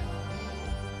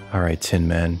 Alright, Tin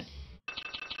Man.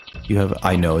 You have,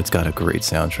 I know it's got a great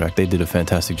soundtrack. They did a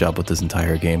fantastic job with this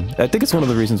entire game. I think it's one of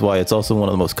the reasons why it's also one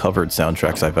of the most covered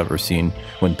soundtracks I've ever seen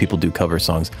when people do cover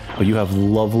songs. But you have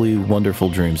lovely, wonderful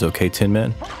dreams, okay, Tin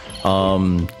Man?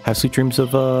 Have sweet dreams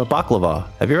of baklava.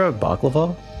 Have you ever had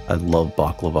baklava? I love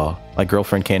baklava. My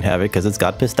girlfriend can't have it because it's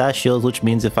got pistachios, which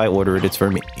means if I order it, it's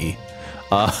for me.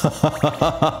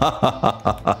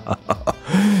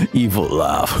 Evil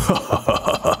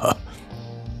laugh.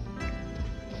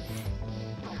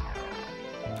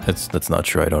 That's not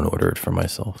true. I don't order it for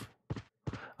myself.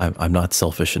 I'm not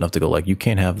selfish enough to go like, you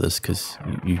can't have this because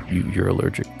you're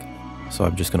allergic. So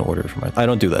I'm just gonna order it for myself. I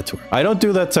don't do that to her. I don't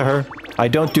do that to her. I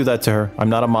don't do that to her. I'm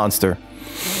not a monster.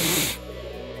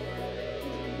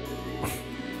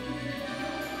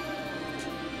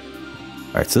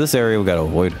 Alright, so this area we gotta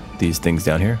avoid these things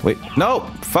down here. Wait, no!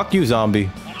 Fuck you, zombie.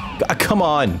 Come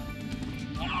on!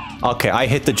 Okay, I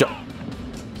hit the jump.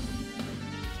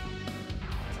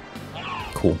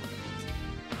 Cool.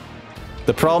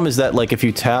 The problem is that, like, if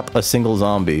you tap a single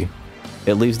zombie,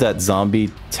 it leaves that zombie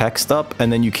text up,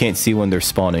 and then you can't see when they're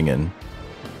spawning in.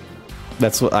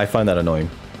 That's what I find that annoying.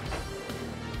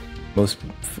 Most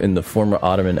in the former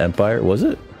Ottoman Empire, was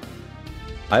it?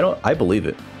 I believe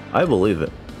it. I believe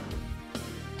it.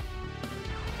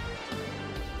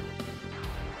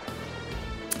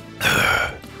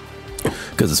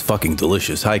 Because it's fucking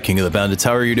delicious. Hi, King of the Bandits.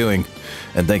 How are you doing?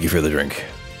 And thank you for the drink.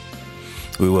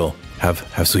 We will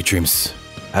have sweet dreams.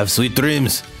 Have sweet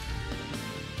dreams.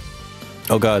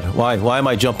 Oh god, why am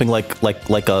I jumping like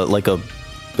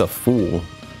a fool?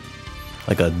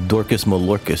 Like a Dorcas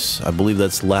Malorcus. I believe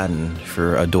that's Latin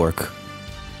for a dork.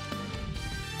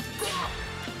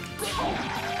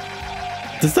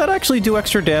 Does that actually do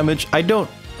extra damage? I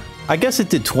guess it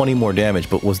did 20 more damage,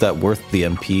 but was that worth the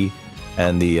MP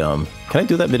and the can I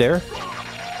do that midair?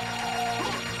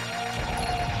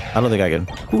 I don't think I can.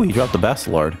 Ooh, he dropped the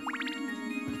Bastillard.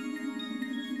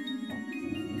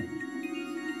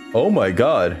 Oh my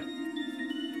god.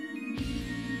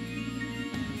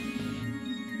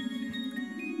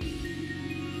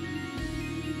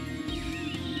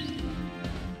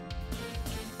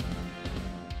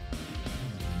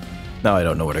 Now I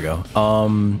don't know where to go.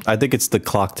 I think it's the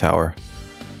clock tower.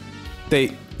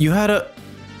 You had a...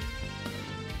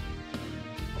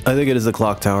 I think it is the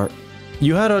clock tower.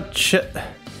 You had a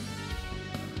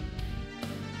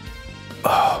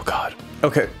Oh god.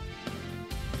 Okay.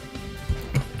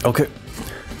 Okay.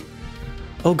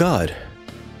 Oh god.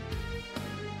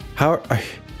 How?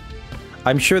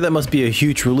 I'm sure that must be a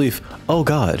huge relief. Oh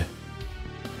God.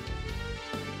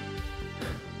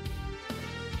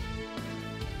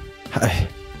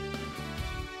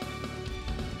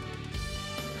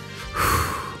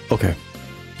 Okay.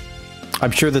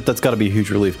 I'm sure that that's got to be a huge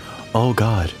relief. Oh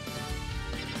God.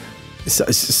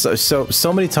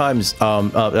 So many times,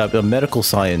 medical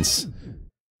science,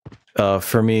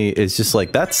 for me is just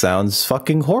like, that sounds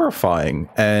fucking horrifying,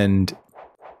 and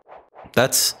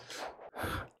that's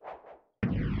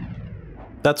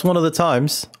one of the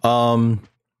times.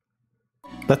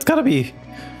 That's gotta be.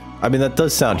 I mean, that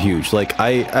does sound huge. Like,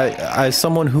 I as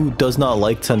someone who does not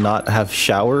like to not have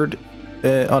showered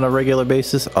on a regular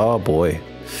basis. Oh boy.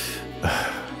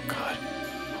 God.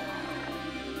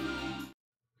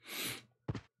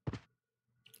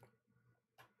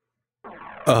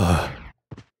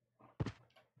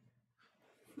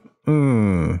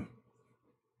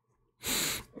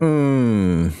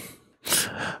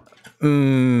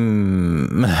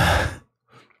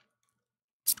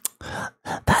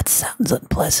 That sounds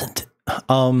unpleasant.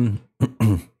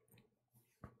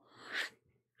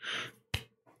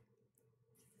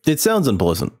 It sounds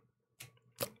unpleasant.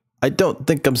 I don't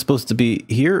think I'm supposed to be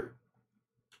here.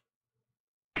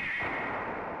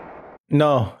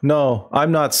 No, no,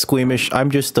 I'm not squeamish. I'm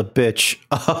just a bitch.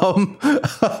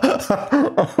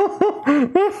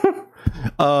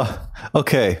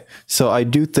 Okay. So I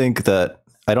do think that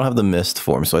I don't have the mist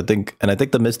form. So I think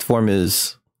the mist form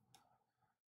is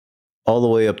all the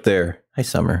way up there. Hi,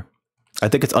 Summer. I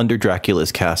think it's under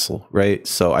Dracula's castle, right?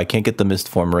 So I can't get the mist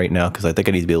form right now because I think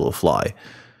I need to be able to fly.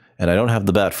 And I don't have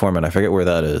the bat form, and I forget where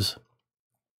that is.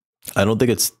 I don't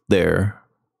think it's there.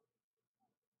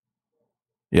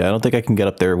 Yeah, I don't think I can get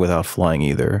up there without flying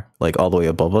either, like all the way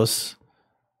above us.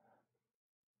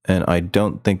 And I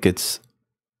don't think it's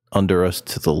under us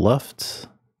to the left.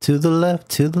 To the left,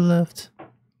 to the left.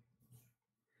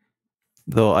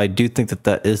 Though I do think that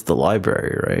that is the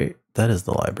library, right? That is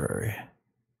the library.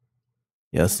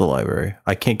 Yeah, that's the library.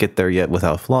 I can't get there yet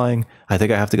without flying. I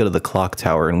think I have to go to the clock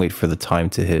tower and wait for the time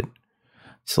to hit.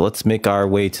 So let's make our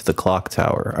way to the clock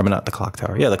tower. I mean, not the clock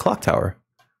tower. Yeah, the clock tower.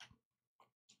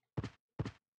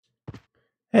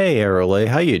 Hey, Arole,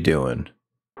 how you doing?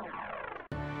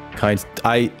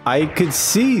 I could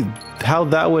see how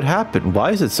that would happen.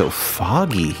 Why is it so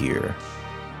foggy here?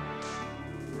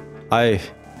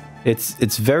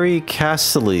 It's very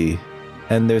castle-y,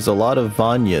 and there's a lot of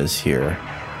Vanias here.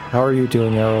 How are you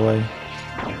doing, Arole?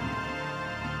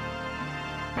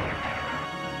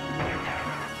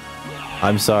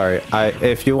 I'm sorry.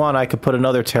 If you want, I could put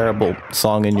another terrible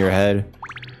song in your head.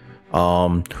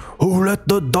 Who let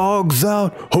the dogs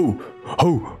out? Ho,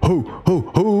 ho, ho,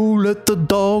 ho, ho, let the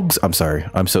dogs. I'm sorry.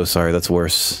 I'm so sorry. That's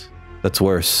worse. That's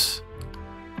worse.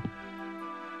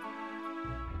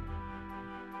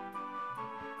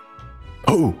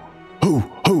 Ho, ho,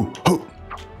 ho, ho.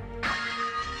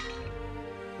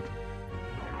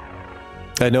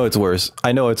 I know it's worse.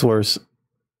 I know it's worse.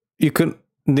 You couldn't.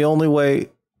 The only way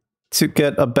to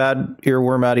get a bad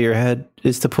earworm out of your head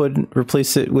is to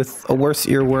replace it with a worse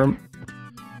earworm.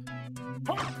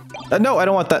 No, I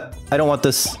don't want that. I don't want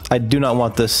this. I do not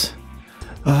want this.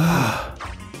 Let's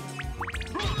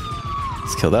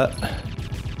kill that.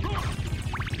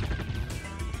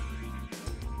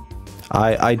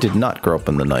 I did not grow up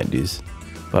in the 90s,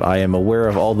 but I am aware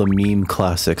of all the meme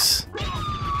classics.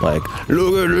 Like,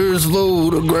 look at this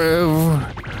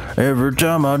photograph. Every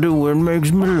time I do, it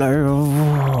makes me laugh.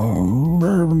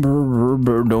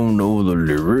 Don't know the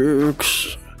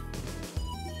lyrics.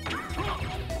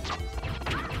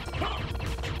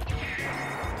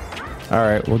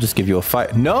 Alright, we'll just give you a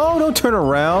fight. No, don't turn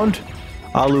around.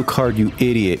 Alucard, you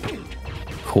idiot.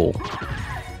 Cool.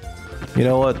 You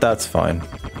know what? That's fine.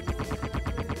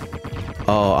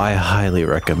 Oh, I highly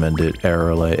recommend it,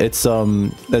 Arole. It's,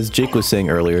 as Jake was saying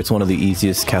earlier, it's one of the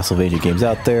easiest Castlevania games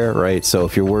out there, right? So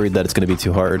if you're worried that it's going to be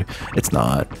too hard, it's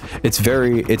not. It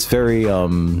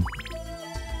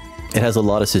has a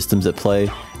lot of systems at play,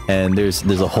 and there's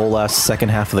a whole last second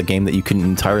half of the game that you can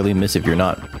entirely miss if you're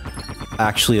not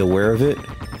actually aware of it.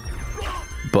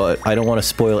 But I don't want to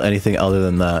spoil anything other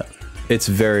than that. It's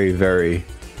very, very,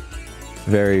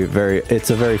 very, very,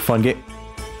 it's a very fun game.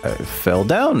 I fell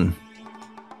down.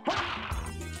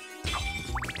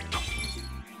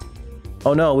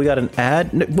 Oh no, we got an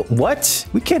ad? No, what?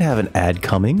 We can't have an ad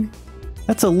coming.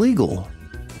 That's illegal.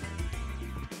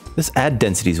 This ad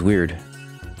density is weird.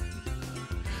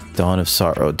 Dawn of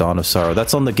Sorrow, Dawn of Sorrow.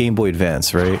 That's on the Game Boy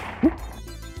Advance, right?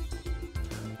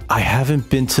 I haven't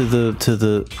been to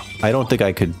the I don't think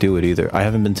I could do it either. I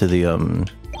haven't been to the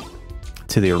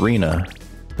arena.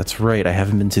 That's right, I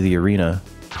haven't been to the arena.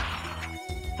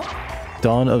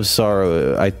 Dawn of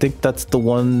Sorrow. I think that's the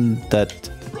one that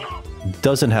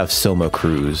doesn't have Soma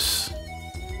Cruise.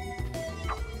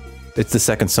 It's the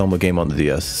second Soma game on the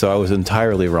DS, so I was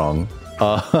entirely wrong.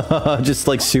 Just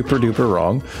like super duper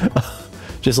wrong.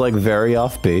 Just like very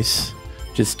off base.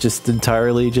 Just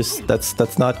entirely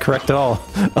that's not correct at all.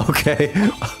 Okay.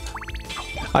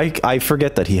 I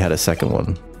forget that he had a second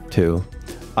one too.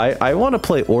 I want to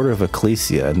play Order of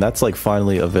Ecclesia, and that's like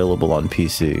finally available on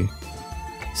PC.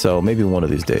 So maybe one of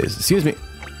these days. Excuse me.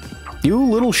 You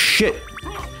little shit.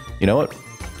 You know what?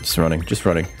 Just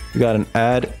running. We got an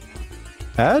ad.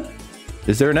 Ad?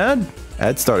 Is there an ad?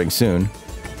 Ad starting soon.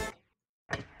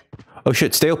 Oh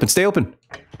shit, stay open.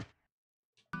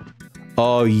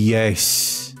 Oh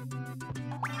yes.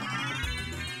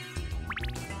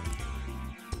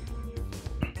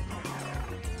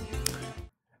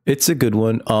 It's a good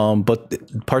one,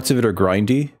 but parts of it are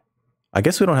grindy. I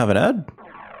guess we don't have an ad?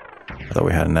 I thought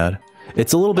we had an ad.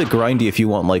 It's a little bit grindy if you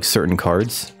want, like, certain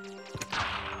cards.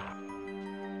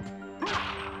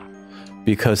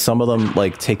 Because some of them,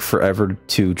 like, take forever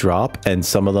to drop, and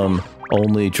some of them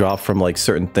only drop from, like,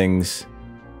 certain things.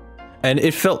 And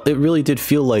it really did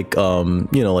feel like,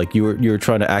 you know, like you were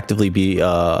trying to actively be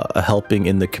helping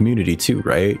in the community too,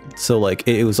 right? So like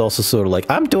it was also sort of like,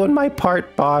 I'm doing my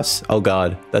part, boss. Oh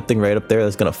god, that thing right up there,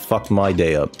 that's gonna fuck my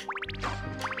day up.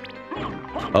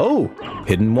 Oh,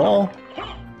 hidden wall.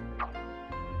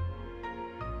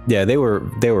 Yeah, they were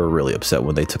really upset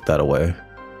when they took that away.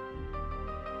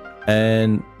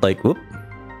 And like, whoop,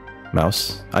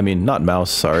 mouse. I mean, not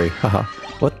mouse. Sorry. Haha.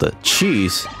 What the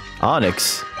cheese?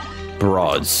 Onyx.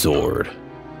 Broadsword.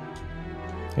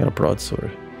 I got a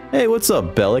broadsword. Hey, what's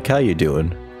up, Bellic? How you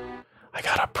doing? I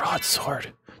got a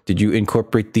broadsword. Did you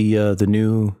incorporate the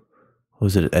new? What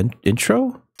was it?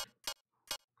 Intro?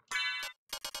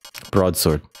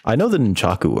 Broadsword. I know the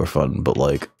nunchaku are fun, but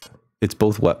like, it's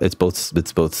both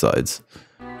sides.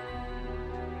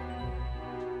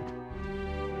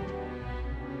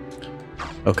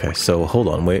 Okay, so hold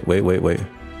on. Wait.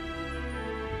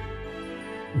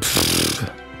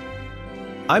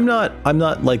 I'm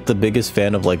not like the biggest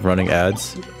fan of like running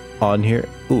ads on here.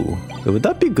 Ooh, would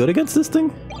that be good against this thing?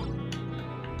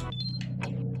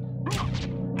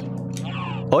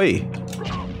 Oi.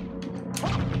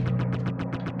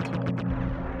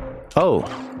 Oh,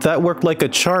 that worked like a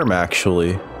charm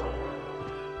actually.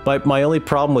 But my only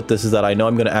problem with this is that I know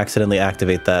I'm going to accidentally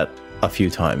activate that a few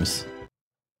times.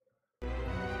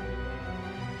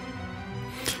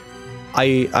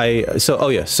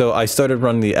 So I started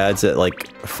running the ads at like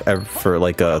for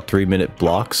like 3-minute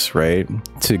blocks, right,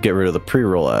 to get rid of the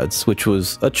pre-roll ads, which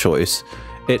was a choice.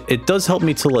 It does help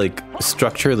me to like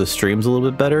structure the streams a little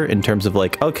bit better in terms of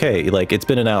like, okay, like it's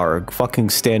been an hour, fucking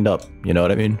stand up, you know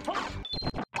what I mean?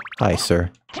 Hi,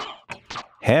 sir.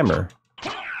 Hammer.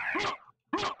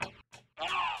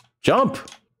 Jump.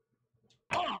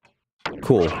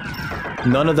 Cool.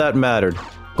 None of that mattered.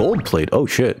 Gold plate. Oh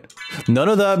shit. None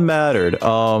of that mattered.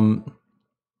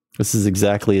 This is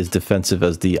exactly as defensive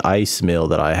as the ice mail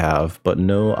that I have, but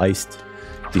no iced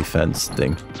defense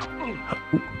thing.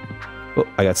 Oh,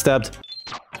 I got stabbed.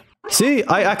 See,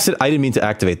 I didn't mean to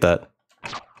activate that.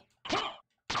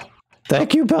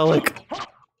 Thank you, Bellic.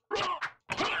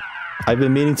 I've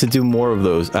been meaning to do more of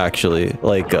those actually,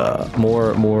 like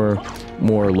more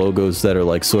logos that are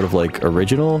like sort of like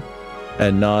original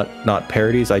and not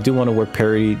parodies. I do want to work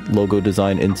parody logo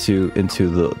design into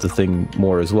the thing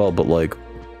more as well, but like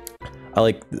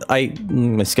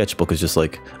my sketchbook is just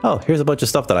like, oh, here's a bunch of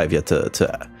stuff that I've yet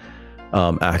to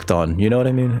act on, you know what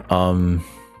I mean?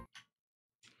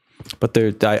 But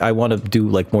I want to do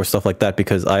like more stuff like that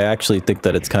because I actually think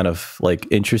that it's kind of like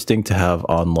interesting to have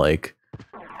on like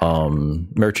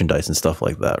merchandise and stuff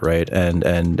like that, right? And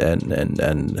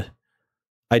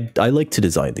I like to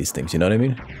design these things, you know what I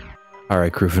mean? All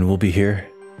right, Groovin, we'll be here.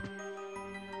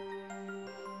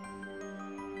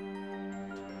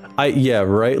 Yeah,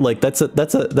 right. Like that's a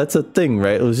thing,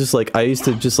 right? It was just like I used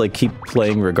to just like keep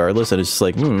playing regardless, and it's just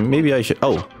like, maybe I should.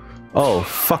 Oh,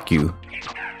 fuck you.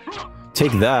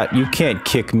 Take that. You can't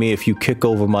kick me if you kick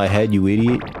over my head, you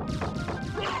idiot.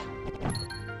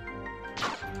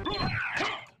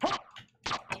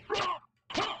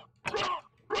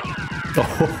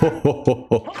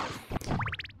 Oh.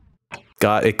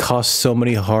 God, it costs so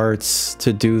many hearts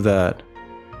to do that.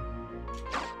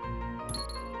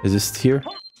 Is this here?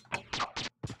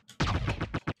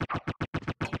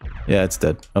 Yeah, it's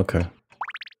dead. Okay.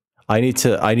 I need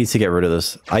to get rid of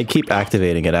this. I keep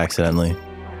activating it accidentally.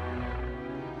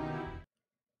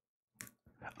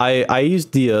 I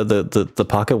used the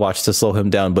pocket watch to slow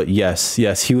him down, but yes,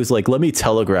 he was like, let me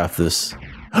telegraph this.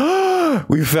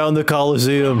 We found the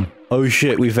Coliseum. Oh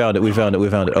shit, we found it, we found it, we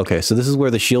found it. Okay, so this is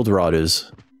where the shield rod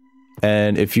is.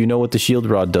 And if you know what the shield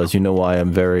rod does, you know why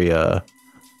I'm very,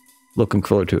 looking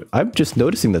forward to it. I'm just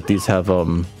noticing that these have,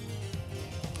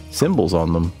 symbols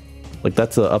on them. Like,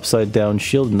 that's a upside down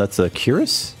shield, and that's a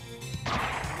cuirass?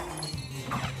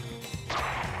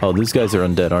 Oh, these guys are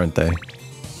undead, aren't they?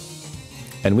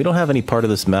 And we don't have any part of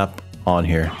this map on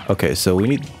here. Okay, so we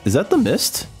need... Is that the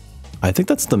mist? I think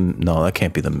that's the... No, that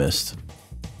can't be the mist.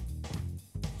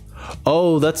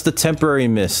 Oh, that's the temporary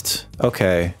mist.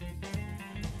 Okay.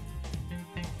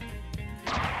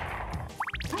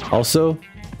 Also,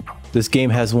 this game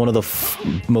has one of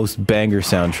the most banger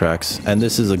soundtracks, and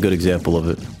this is a good example of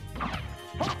it.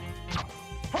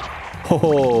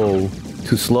 Oh,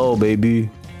 too slow, baby.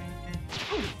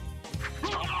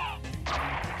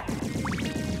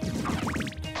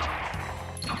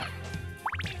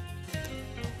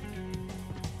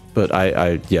 But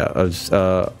I was,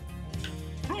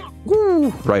 woo,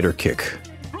 rider kick.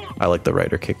 I like the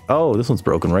rider kick. Oh, this one's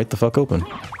broken right the fuck open.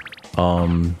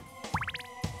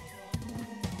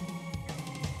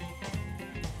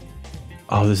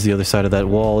 Oh, this is the other side of that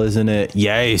wall, isn't it?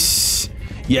 Yes!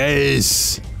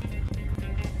 Yes!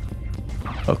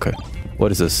 Okay.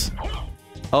 What is this?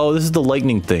 Oh, this is the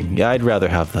lightning thing. Yeah, I'd rather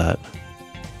have that.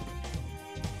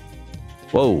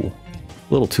 Whoa. A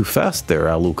little too fast there,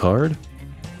 Alucard.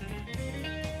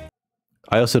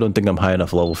 I also don't think I'm high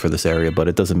enough level for this area, but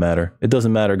it doesn't matter. It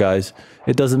doesn't matter, guys.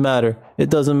 It doesn't matter. It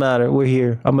doesn't matter. We're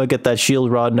here. I'm gonna get that shield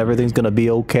rod and everything's gonna be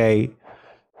okay.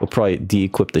 We'll probably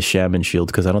de-equip the shaman shield,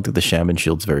 because I don't think the shaman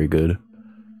shield's very good.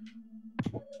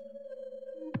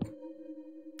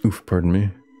 Oof, pardon me.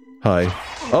 Hi.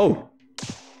 Oh!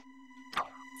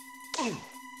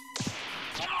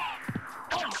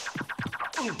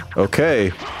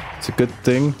 Okay. It's a good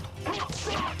thing.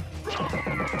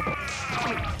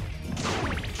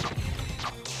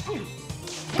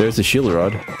 There's the shield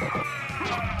rod.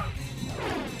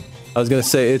 I was gonna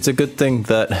say, it's a good thing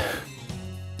that...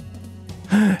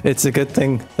 It's a good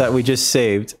thing that we just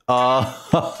saved.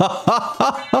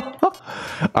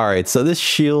 Alright, so this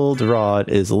shield rod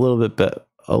is a little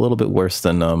bit worse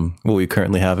than what we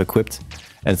currently have equipped.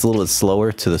 And it's a little bit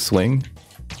slower to the swing.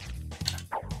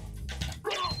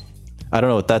 I don't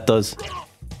know what that does.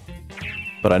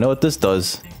 But I know what this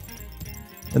does.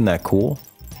 Isn't that cool?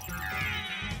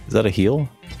 Is that a heal?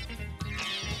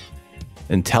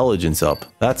 Intelligence up.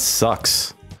 That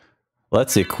sucks.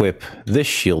 Let's equip this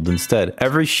shield instead.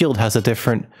 Every shield has a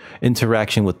different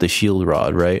interaction with the shield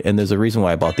rod, right? And there's a reason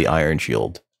why I bought the iron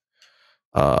shield.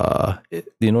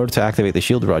 In order to activate the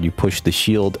shield rod, you push the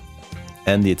shield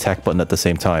and the attack button at the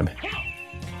same time.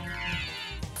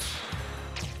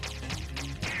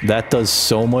 That does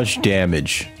so much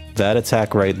damage. That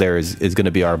attack right there is going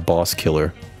to be our boss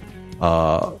killer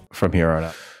from here on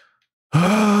out.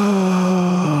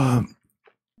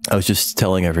 I was just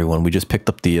telling everyone, we just picked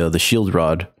up the shield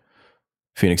rod.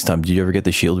 Phoenix Time, did you ever get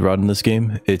the shield rod in this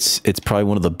game? It's probably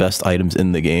one of the best items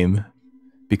in the game,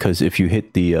 because if you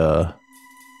hit the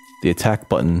attack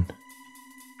button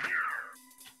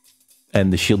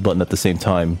and the shield button at the same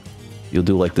time, you'll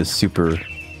do like this super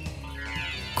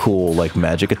cool like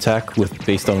magic attack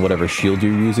based on whatever shield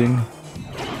you're using.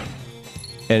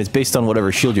 And it's based on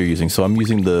whatever shield you're using. So I'm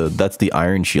using that's the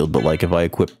iron shield, but like if I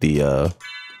equip the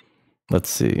let's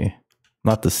see.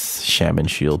 Not the shaman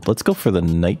shield. Let's go for the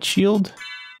knight shield.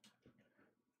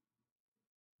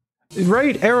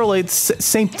 Right, Aerolite,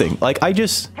 same thing. Like, I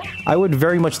would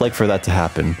very much like for that to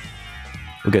happen.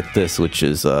 We'll get this, which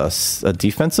is a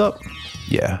defense up.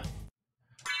 Yeah.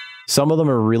 Some of them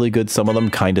are really good, some of them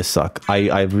kind of suck.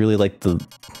 I really like the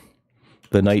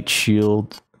knight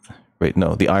shield. Wait,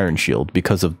 no, the iron shield,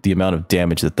 because of the amount of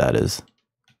damage that is.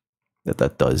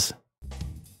 That does.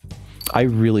 I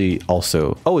really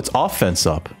also... Oh, it's offense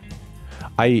up.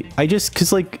 I just...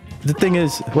 Because, like, the thing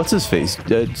is... What's his face?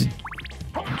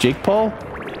 Jake Paul?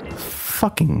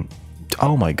 Fucking...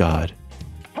 Oh my god.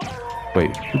 Wait,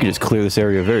 we can just clear this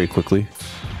area very quickly.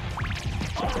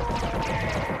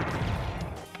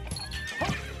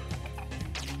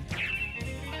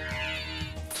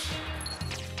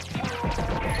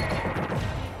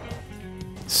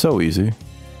 So easy.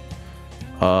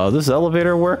 This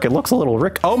elevator work? It looks a little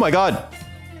Oh my god!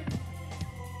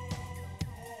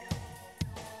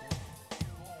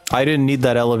 I didn't need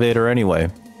that elevator anyway.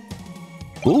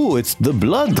 Ooh, it's the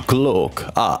blood cloak.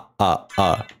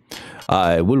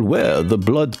 I will wear the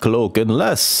blood cloak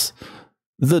unless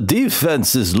the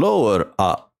defense is lower.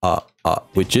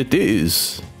 Which it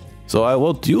is. So I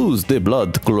won't use the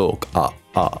blood cloak.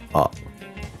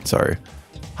 Sorry.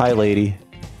 Hi, lady.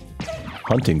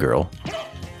 Hunting girl.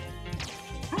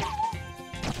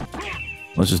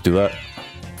 Let's just do that.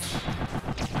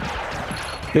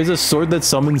 There's a sword that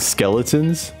summons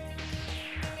skeletons.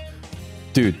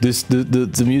 Dude,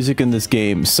 the music in this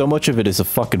game, so much of it is a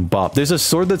fucking bop. There's a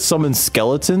sword that summons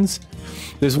skeletons.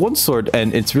 There's one sword,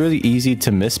 and it's really easy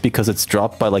to miss because it's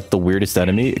dropped by like the weirdest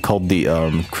enemy called the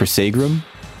Crisagrum.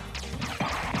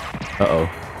 Uh-oh.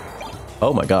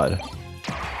 Oh my god.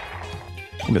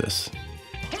 Look at this.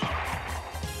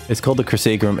 It's called the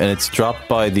Crisagrum, and it's dropped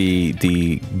by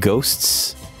the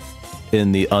ghosts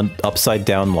in the upside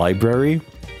down library.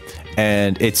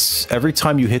 And it's every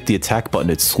time you hit the attack button,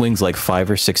 it swings like 5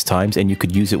 or 6 times, and you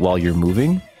could use it while you're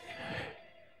moving.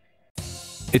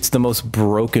 It's the most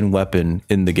broken weapon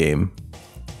in the game.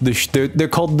 They're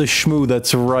called the Shmoo.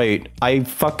 That's right. I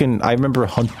remember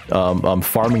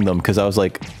farming them because I was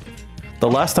like, the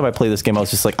last time I played this game, I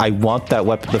was just like, I want that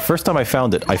weapon. The first time I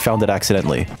found it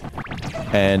accidentally,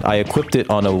 and I equipped it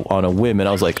on a whim, and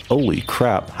I was like, holy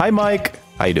crap! Hi, Mike.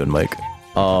 How you doing, Mike?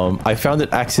 I found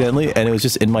it accidentally, and it was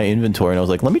just in my inventory, and I was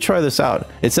like, let me try this out.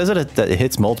 It says that it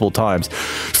hits multiple times.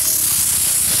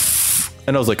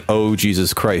 And I was like, oh,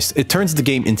 Jesus Christ. It turns the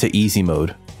game into easy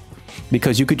mode.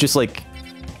 Because you could just, like,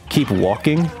 keep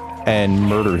walking and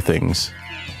murder things.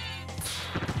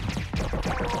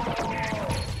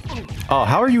 Oh,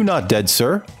 how are you not dead,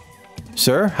 sir?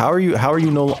 Sir, how are you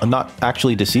not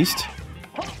actually deceased?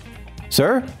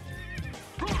 Sir?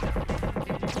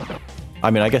 I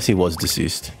mean, I guess he was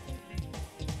deceased.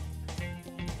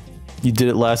 You did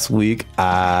it last week.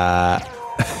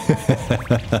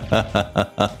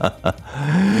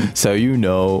 So you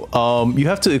know. You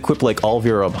have to equip like all of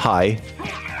your hi.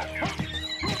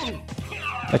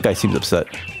 That guy seems upset.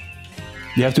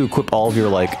 You have to equip all of your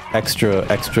like extra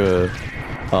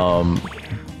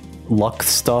luck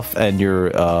stuff and your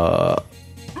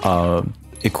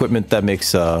equipment that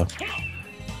makes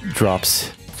drops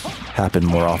happen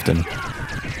more often.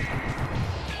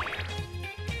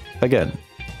 Again,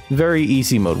 very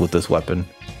easy mode with this weapon.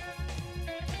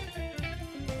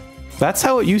 That's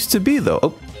how it used to be, though.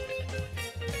 Oh,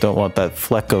 don't want that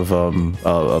fleck of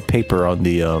paper on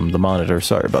the monitor.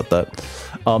 Sorry about that.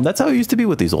 That's how it used to be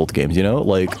with these old games, you know?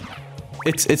 Like,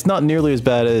 it's not nearly as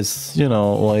bad as, you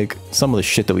know, like some of the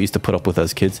shit that we used to put up with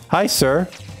as kids. Hi, sir.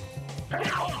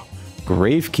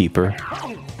 Gravekeeper.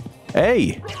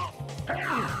 Hey.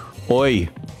 Oi.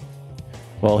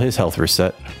 Well, his health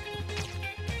reset.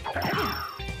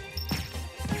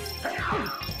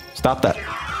 Stop that.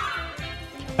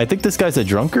 I think this guy's a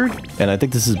drunkard, and I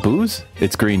think this is booze.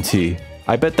 It's green tea.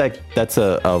 I bet that's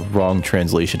a wrong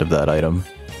translation of that item.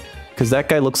 Because that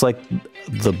guy looks like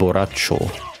the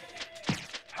borracho.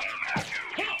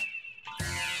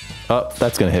 Oh,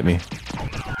 that's gonna hit me.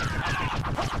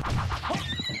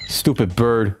 Stupid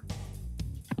bird.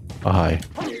 Oh, hi.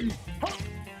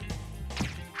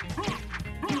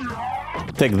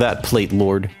 Take that, plate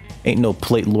lord. Ain't no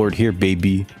plate lord here,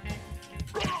 baby.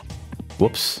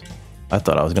 Whoops. I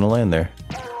thought I was gonna land there.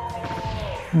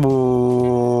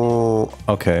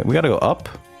 Okay, we gotta go up.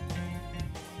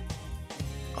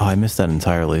 Oh, I missed that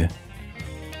entirely.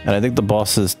 And I think the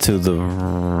boss is to the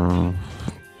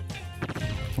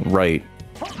right.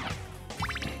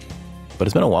 But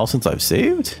it's been a while since I've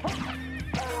saved.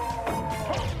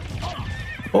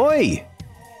 Oi!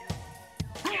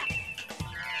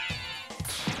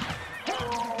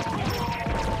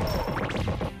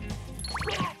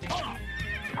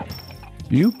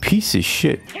 You piece of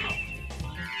shit.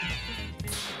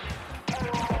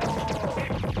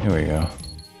 Here we go.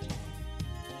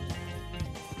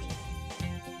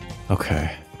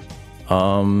 Okay.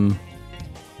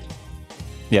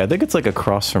 Yeah, I think it's like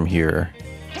across from here.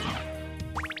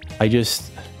 I just...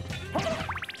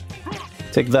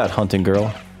 Take that, hunting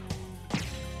girl.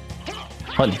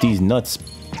 Hunt these nuts.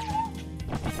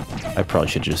 I probably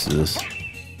should just do this.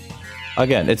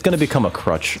 Again, it's gonna become a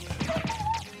crutch.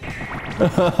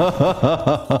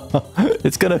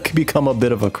 It's gonna become a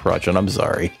bit of a crutch, and I'm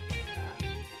sorry.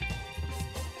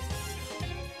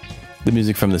 The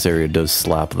music from this area does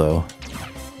slap, though.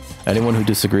 Anyone who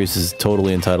disagrees is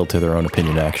totally entitled to their own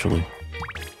opinion, actually.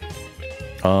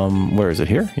 Where is it?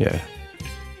 Here? Yeah.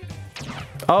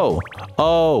 Oh!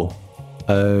 Oh!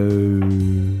 I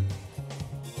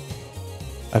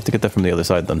have to get that from the other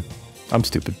side, then. I'm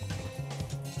stupid.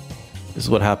 This is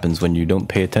what happens when you don't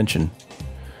pay attention.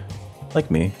 Like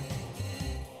me.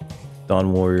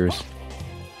 Dawn Warriors.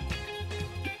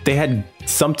 They had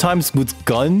sometimes with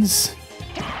guns.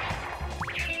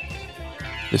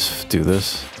 Just do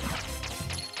this.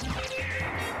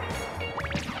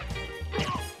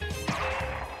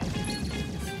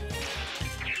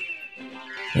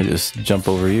 I just jump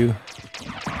over you.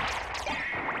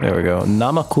 There we go.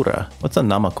 Namakura. What's a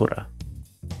Namakura?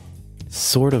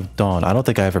 Sword of Dawn. I don't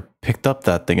think I ever picked up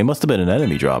that thing. It must have been an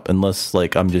enemy drop, unless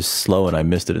like I'm just slow and I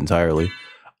missed it entirely.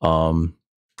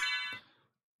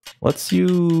 Let's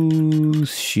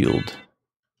use shield.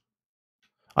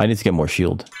 I need to get more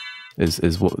shield.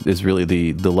 Is what is really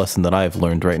the lesson that I've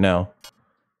learned right now.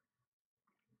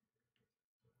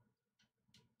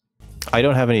 I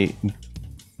don't have any.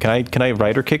 Can I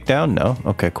rider kick down? No.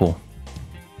 Okay, cool.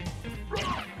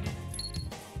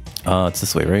 It's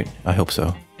this way, right? I hope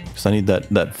so. Because I need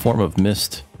that form of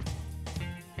mist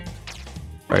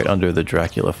right under the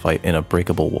Dracula fight in a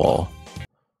breakable wall.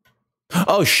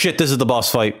 Oh shit! This is the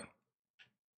boss fight.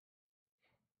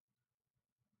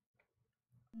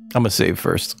 I'm gonna save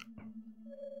first.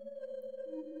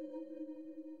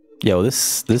 Yo,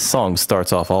 this song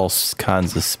starts off all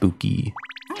kinds of spooky.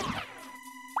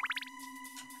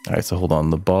 All right, so hold on.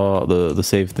 The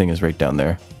save thing is right down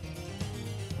there.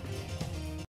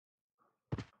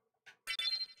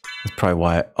 That's probably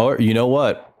why. Or you know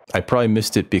what? I probably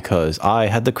missed it because I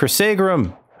had the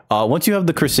Crissaegrim. Once you have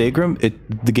the Crissaegrim,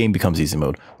 the game becomes easy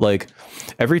mode. Like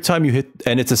every time you hit,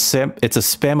 and it's a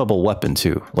spammable weapon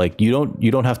too. Like you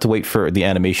don't have to wait for the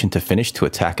animation to finish to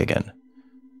attack again.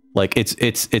 Like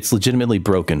it's legitimately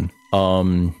broken.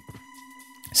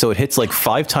 So it hits like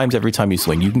 5 times every time you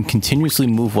swing. You can continuously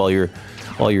move while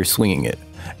you're swinging it,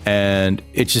 and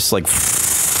it's just like.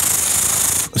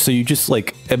 So you just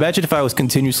like imagine if I was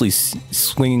continuously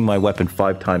swinging my weapon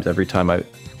 5 times every time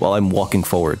while I'm walking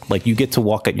forward. Like you get to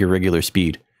walk at your regular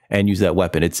speed and use that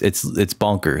weapon. It's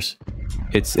bonkers.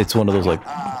 It's one of those like,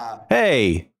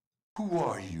 hey, who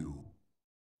are you?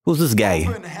 Who's this guy?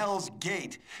 Open Hell's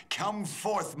Gate. Come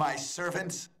forth, my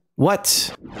servants.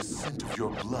 What? The scent of your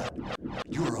blood.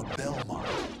 You're a Belmont.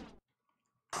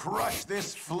 Crush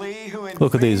this flea who invades.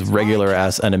 Look at these regular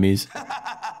ass enemies.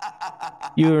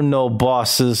 You're no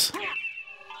bosses.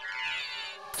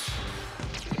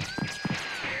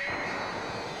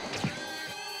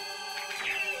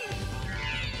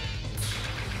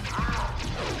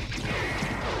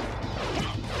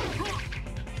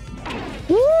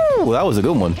 Woo! That was a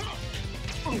good one.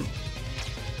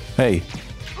 Hey.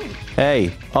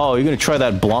 Hey. Oh, you're gonna try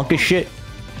that Blanca shit?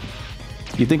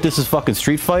 You think this is fucking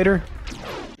Street Fighter?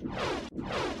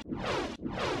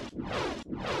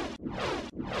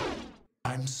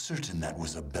 I'm certain that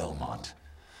was a Belmont.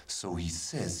 So he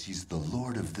says he's the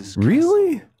lord of this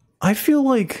Really? castle.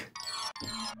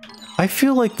 I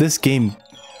feel like this game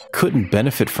couldn't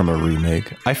benefit from a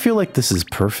remake. I feel like this is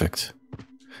perfect.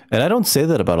 And I don't say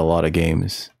that about a lot of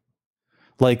games.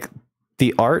 Like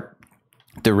the art,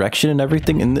 direction and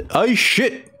everything in the oh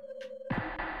shit.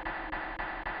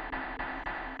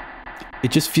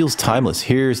 It just feels timeless.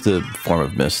 Here's the form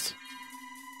of mist.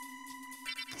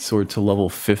 Sword to level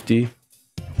 50.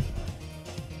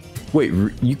 Wait,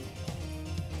 you...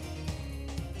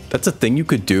 That's a thing you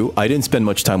could do? I didn't spend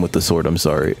much time with the sword, I'm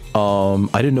sorry. I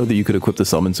didn't know that you could equip the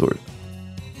summon sword.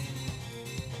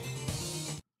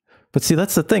 But see,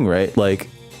 that's the thing, right? Like,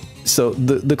 so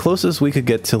the closest we could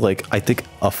get to, like, I think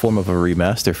a form of a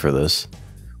remaster for this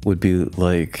would be,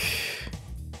 like...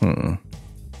 I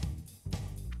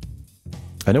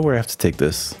know where I have to take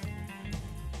this.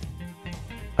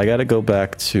 I gotta go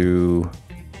back to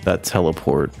that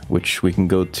teleport, which we can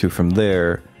go to from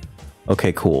there.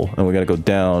 Okay, cool. And we gotta go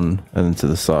down and then to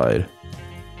the side.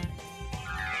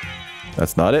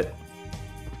 That's not it.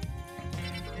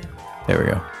 There we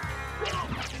go.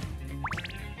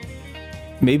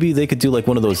 Maybe they could do like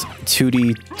one of those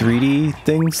 2D, 3D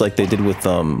things like they did with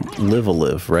Live a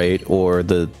Live, right? Or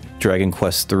the Dragon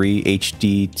Quest 3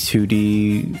 HD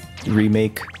 2D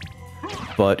remake.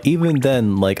 But even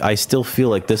then, like, I still feel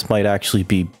like this might actually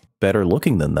be better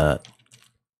looking than that.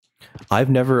 I've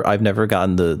never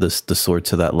gotten the sword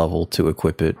to that level to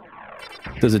equip it.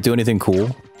 Does it do anything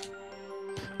cool?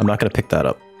 I'm not gonna pick that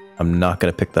up. I'm not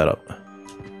gonna pick that up.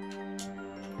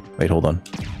 Wait, hold on.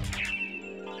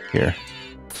 Here.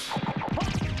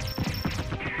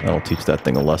 That'll teach that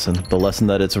thing a lesson. The lesson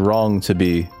that it's wrong to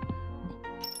be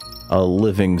a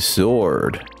living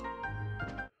sword.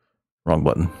 Wrong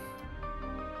button.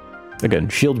 Again,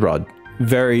 shield rod.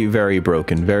 Very, very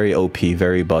broken. Very OP.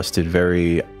 Very busted.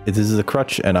 Very... This is a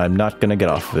crutch and I'm not gonna get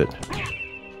off of it.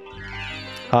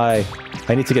 Hi.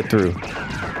 I need to get through.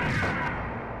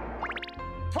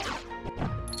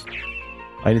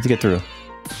 I need to get through.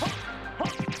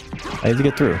 I need to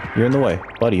get through. You're in the way.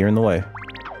 Buddy, you're in the way.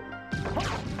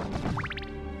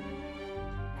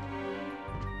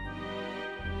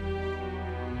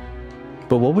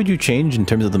 But what would you change in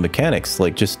terms of the mechanics?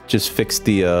 Like, just fix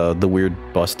the weird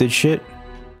busted shit?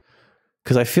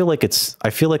 because I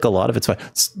feel like a lot of it's fine.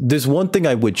 There's one thing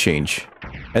I would change,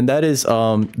 and that is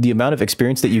the amount of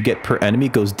experience that you get per enemy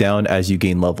goes down as you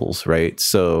gain levels, right?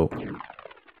 So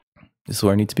this is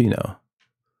where I need to be now.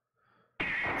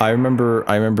 I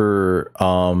remember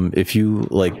if you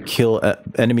like kill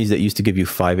enemies that used to give you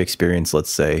 5 experience, let's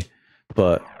say,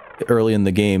 but early in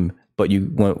the game, but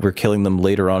we're killing them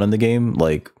later on in the game,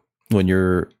 like when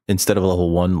you're instead of level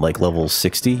 1, like level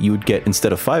 60, you would get,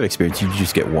 instead of 5 experience, you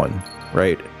just get 1,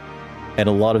 right? And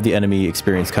a lot of the enemy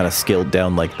experience kind of scaled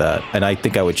down like that, and I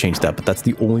think I would change that, but that's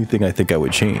the only thing I think I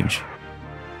would change.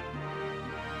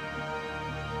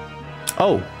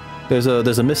 Oh, there's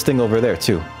a mist thing over there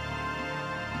too.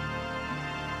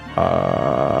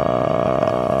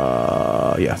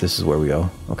 Yeah, this is where we go.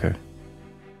 Okay.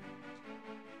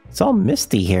 It's all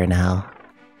misty here now.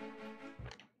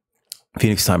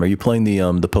 Phoenix Time, are you playing the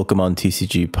Pokemon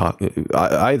TCG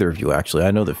either of you, actually?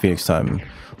 I know that Phoenix Time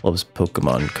loves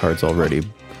Pokemon cards already,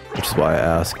 which is why I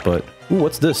ask, but... Ooh,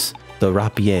 what's this? The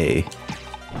Rapier.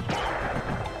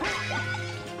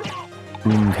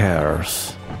 Who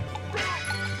cares?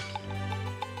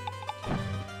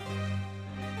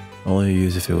 Only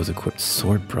use if it was equipped.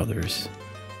 Sword Brothers.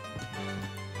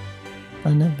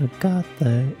 I never got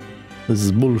that. This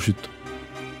is bullshit.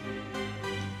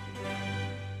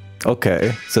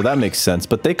 Okay, so that makes sense,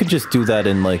 but they could just do that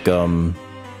in like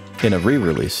in a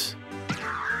re-release.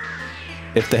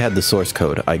 If they had the source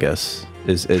code, I guess,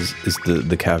 is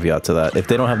the caveat to that. If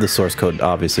they don't have the source code,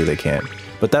 obviously they can't.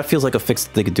 But that feels like a fix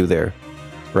that they could do there,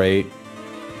 right?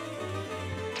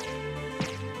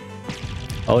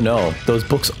 Oh no, those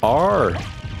books are...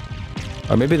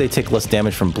 Or maybe they take less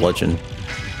damage from bludgeon.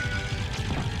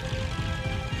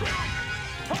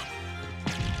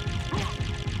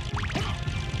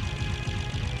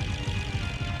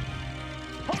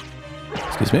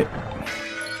 Excuse me.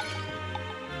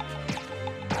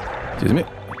 Excuse me.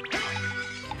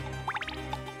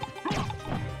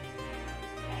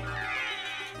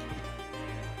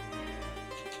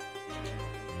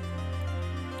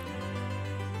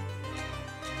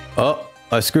 Oh,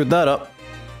 I screwed that up.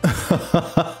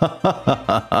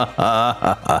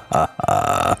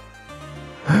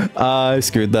 I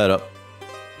screwed that up.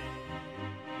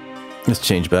 Let's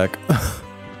change back.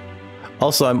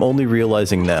 Also, I'm only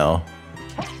realizing now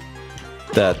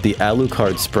that the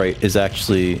Alucard sprite is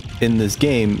actually in this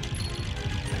game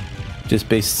just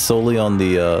based solely on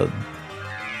the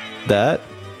that.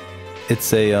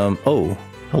 It's a oh,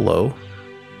 hello.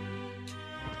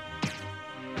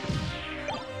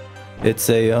 It's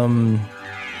a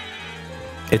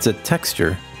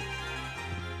texture.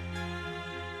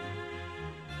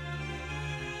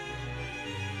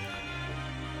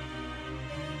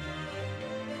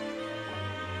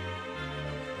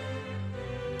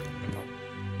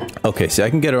 Okay, see, I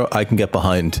can get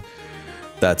behind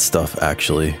that stuff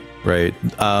actually, right?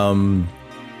 I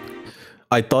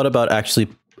thought about actually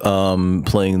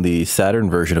playing the Saturn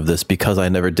version of this because I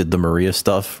never did the Maria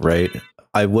stuff, right?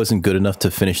 I wasn't good enough to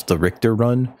finish the Richter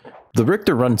run. The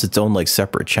Richter run's its own like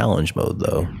separate challenge mode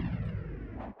though.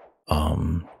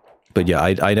 But yeah,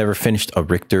 I never finished a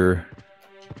Richter.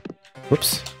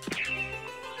 Whoops.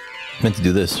 I meant to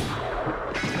do this.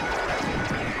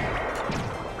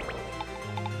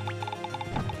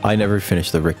 I never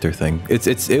finished the Richter thing.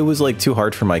 It was like too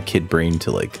hard for my kid brain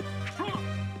to like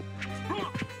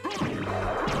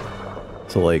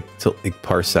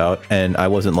parse out, and I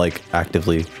wasn't like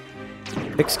actively.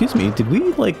 Excuse me, did we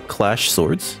like clash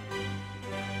swords?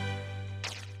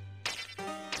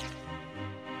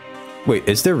 Wait,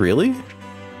 is there really?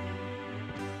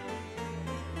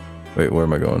 Wait, where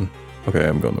am I going? Okay,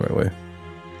 I'm going the right way.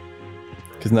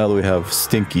 Because now that we have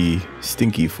stinky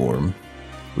form,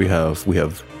 we have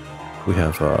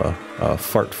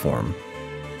fart form.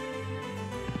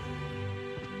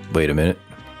 Wait a minute.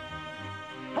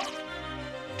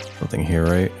 Something here,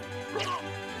 right?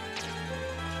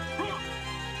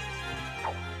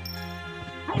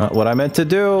 Not what I meant to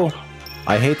do.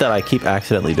 I hate that I keep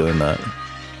accidentally doing that.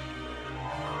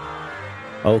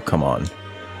 Oh, come on.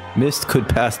 Mist could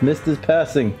pass. Mist is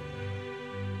passing.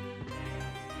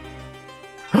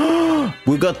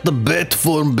 We got the bet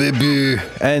form, baby.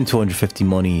 And 250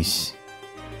 monies.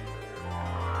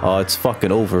 Oh, it's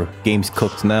fucking over. Game's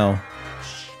cooked now.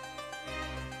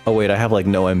 Oh, wait, I have like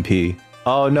no MP.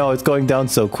 Oh, no, it's going down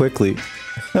so quickly.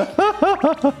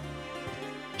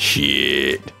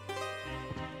 Shit.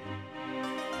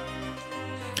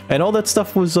 And all that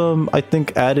stuff was, I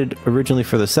think, added originally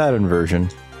for the Saturn version.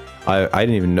 I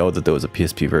didn't even know that there was a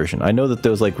PSP version. I know that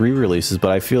there was, like, re-releases,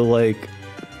 but I feel like...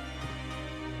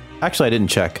 Actually, I didn't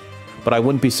check. But I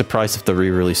wouldn't be surprised if the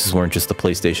re-releases weren't just the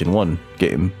PlayStation 1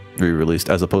 game re-released,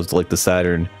 as opposed to like the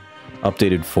Saturn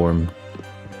updated form.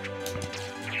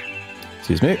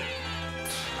 Excuse me.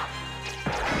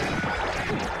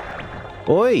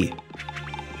 Oi!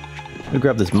 Let me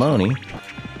grab this money.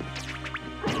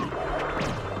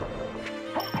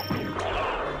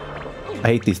 I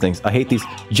hate these things. I hate these.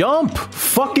 Jump!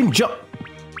 Fucking jump!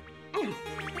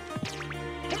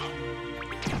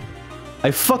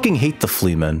 I fucking hate the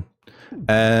flea men.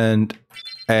 And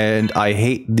I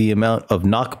hate the amount of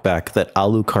knockback that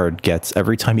Alucard gets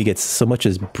every time he gets so much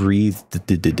as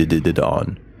breathed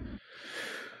on.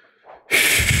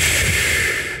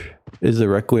 Is the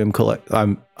Requiem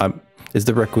is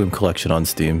the Requiem collection on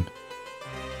Steam?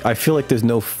 I feel like there's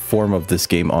no form of this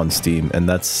game on Steam, and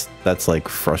that's like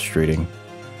frustrating.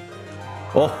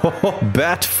 Oh,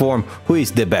 bat form. Who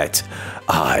is the bat?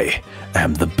 I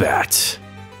am the bat.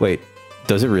 Wait,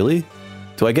 does it really?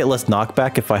 Do I get less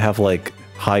knockback if I have like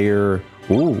higher?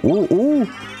 Ooh, ooh, ooh!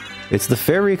 It's the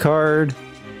fairy card.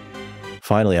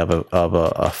 Finally have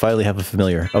a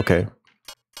familiar. Okay.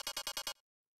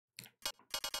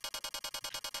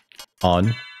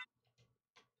 On.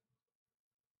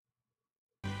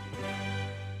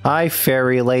 Hi,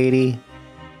 fairy lady.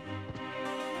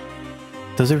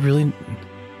 Does it really?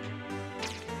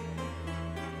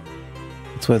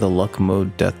 That's why the luck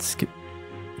mode death skip.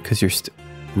 Because you're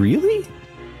really?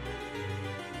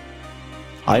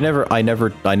 I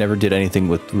never did anything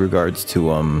with regards to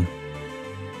Oh,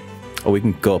 we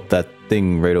can go up that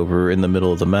thing right over in the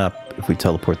middle of the map if we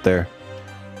teleport there.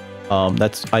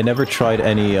 I never tried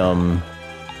any I'm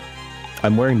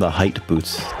wearing the height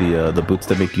boots, the boots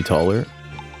that make you taller.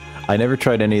 I never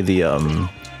tried any of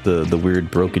the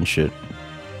weird broken shit.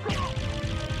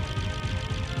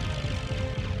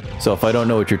 So if I don't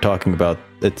know what you're talking about,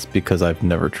 it's because I've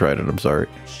never tried it, I'm sorry.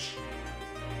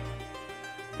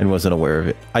 And wasn't aware of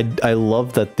it. I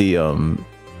love that the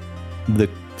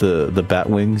bat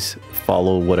wings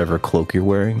follow whatever cloak you're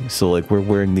wearing. So like we're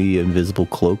wearing the invisible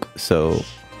cloak, so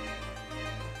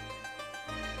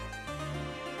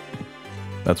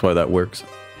that's why that works.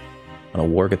 It'll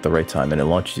work at the right time, and it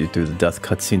launches you through the death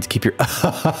cutscenes. Keep your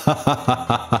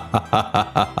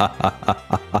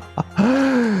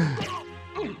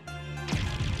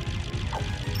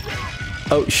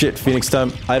oh shit, Phoenix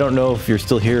time. I don't know if you're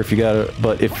still here,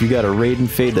 but if you got a Raiden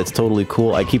fade, that's totally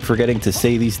cool. I keep forgetting to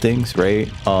say these things, right?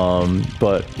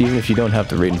 But even if you don't have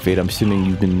the Raiden fade, I'm assuming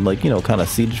you've been like, you know, kind of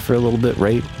sieged for a little bit,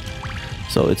 right?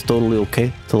 So it's totally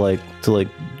okay to like,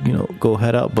 you know, go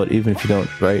head out. But even if you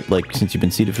don't, right? Like since you've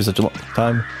been seated for such a long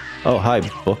time. Oh, hi,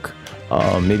 book.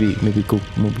 Maybe go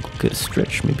get a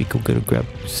stretch. Maybe go grab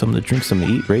something to drink, something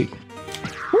to eat, right?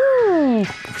 Woo!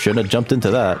 Shouldn't have jumped into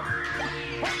that.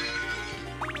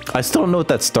 I still don't know what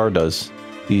that star does.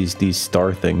 These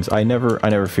star things. I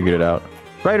never figured it out.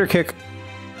 Rider kick.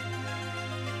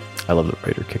 I love the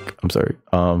rider kick. I'm sorry.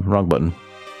 Wrong button.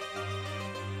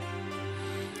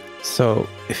 So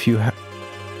if you have,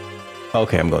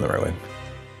 okay, I'm going the right way.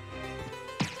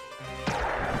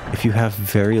 If you have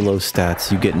very low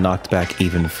stats, you get knocked back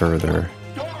even further.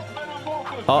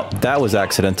 Oh, that was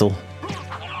accidental.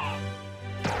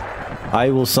 I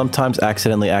will sometimes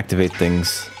accidentally activate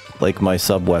things like my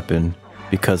sub weapon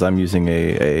because I'm using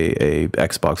a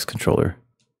Xbox controller.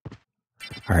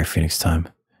 All right, Phoenix time.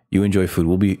 You enjoy food.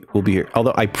 We'll be here.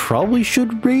 Although I probably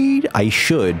should raid. I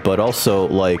should, but also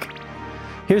like,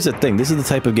 here's the thing. This is the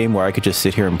type of game where I could just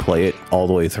sit here and play it all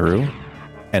the way through,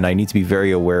 and I need to be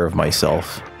very aware of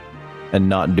myself and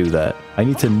not do that. I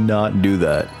need to not do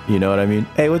that. You know what I mean?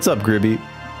 Hey, what's up, Gribby?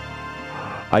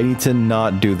 I need to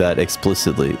not do that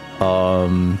explicitly.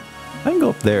 I can go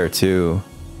up there too.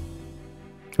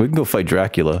 We can go fight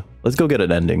Dracula. Let's go get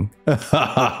an ending. Let's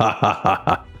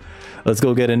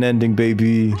go get an ending,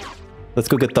 baby. Let's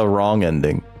go get the wrong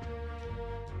ending.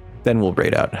 Then we'll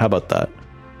raid out. How about that?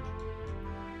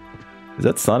 Is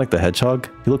that Sonic the Hedgehog?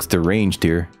 He looks deranged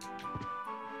here.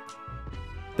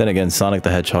 Then again, Sonic the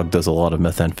Hedgehog does a lot of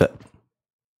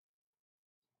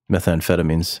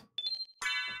methamphetamines.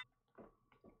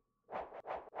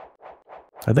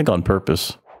 I think on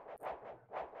purpose.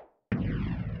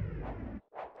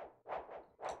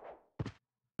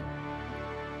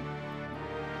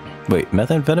 Wait,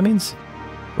 methamphetamines?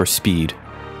 Or speed?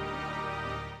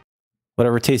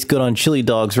 Whatever tastes good on chili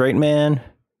dogs, right, man?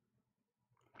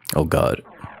 Oh god.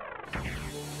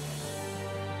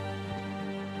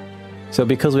 So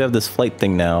because we have this flight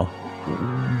thing now,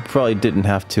 probably didn't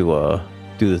have to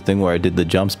do the thing where I did the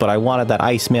jumps, but I wanted that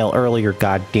ice mail earlier,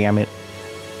 god damn it.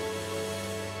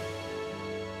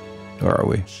 Where are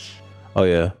we? Oh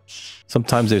yeah.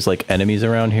 Sometimes there's like enemies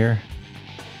around here.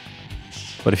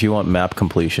 But if you want map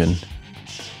completion,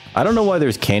 I don't know why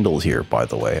there's candles here, by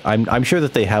the way. I'm sure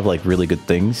that they have like really good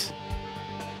things.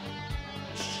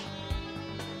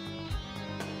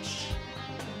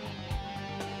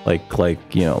 Like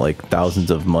you know, like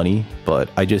thousands of money, but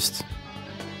I just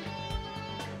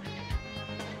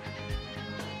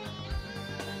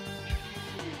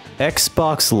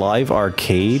Xbox Live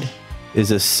Arcade is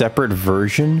a separate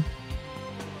version.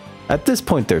 At this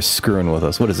point, they're screwing with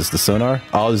us. What is this, the sonar?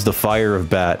 Oh, this is the Fire of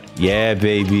Bat. Yeah,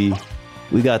 baby.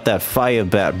 We got that Fire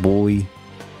Bat, boy.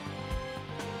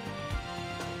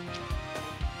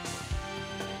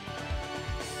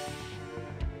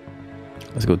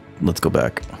 Let's go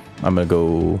back. I'm gonna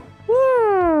go...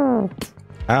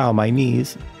 Ow, my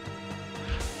knees.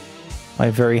 My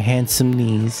very handsome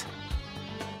knees.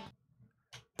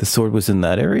 The sword was in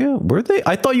that area? Were they?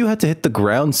 I thought you had to hit the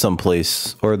ground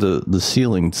someplace, or the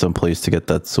ceiling someplace to get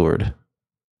that sword.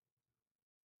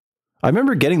 I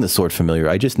remember getting the sword familiar,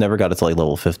 I just never got it to like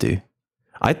level 50.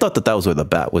 I thought that was where the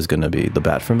bat was gonna be, the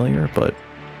bat familiar, but...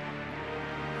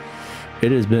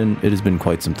 It has been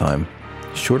quite some time.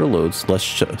 Shorter loads, less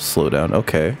slow down,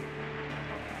 okay.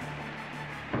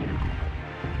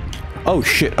 Oh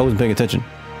shit, I wasn't paying attention.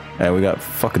 And we got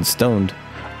fucking stoned.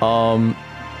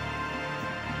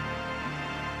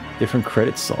 Different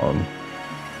credit song.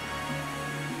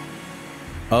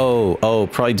 Oh,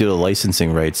 probably due to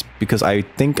licensing rights, because I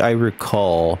think I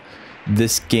recall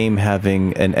this game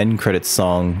having an end credit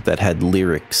song that had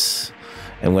lyrics,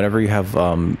 and whenever you have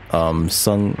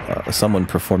someone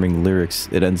performing lyrics,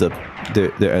 it ends up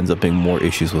there ends up being more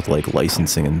issues with like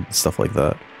licensing and stuff like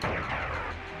that.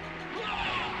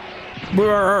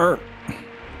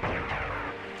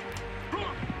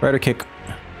 Rider kick.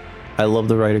 I love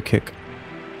the rider kick.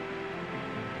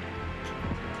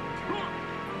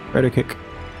 Rider kick.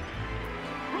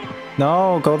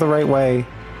 No, go the right way.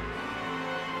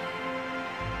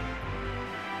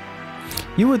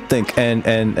 You would think, and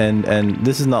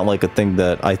this is not like a thing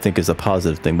that I think is a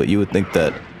positive thing, but you would think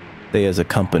that they as a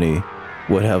company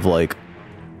would have like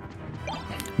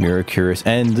Miracurus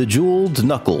and the Jeweled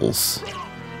Knuckles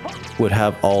would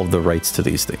have all of the rights to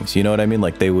these things. You know what I mean?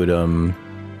 Like they would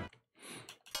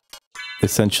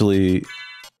essentially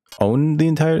own the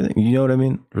entire thing. You know what I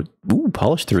mean? Ooh,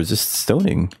 polished to resist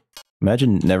stoning.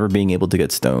 Imagine never being able to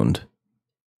get stoned.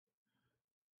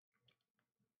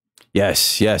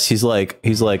 Yes, he's like,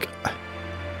 you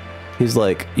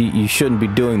shouldn't be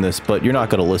doing this, but you're not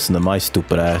gonna listen to my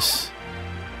stupid ass.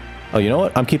 Oh, you know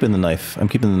what? I'm keeping the knife.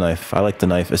 I like the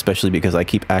knife, especially because I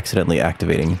keep accidentally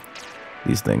activating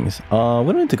these things. We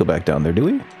don't need to go back down there, do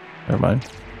we? Never mind.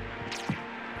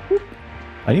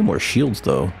 I need more shields,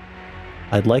 though.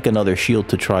 I'd like another shield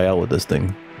to try out with this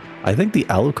thing. I think the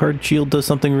Alucard shield does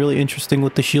something really interesting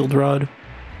with the shield rod.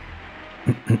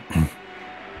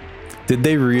 Did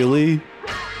they really?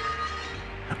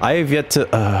 I have yet to,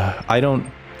 I don't...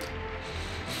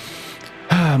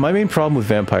 My main problem with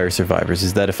Vampire Survivors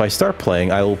is that if I start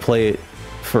playing, I will play it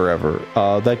forever.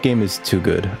 That game is too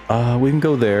good. We can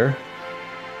go there.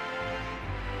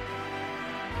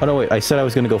 Oh no, wait, I said I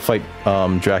was gonna go fight,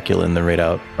 Dracula in the raid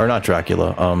out. Or not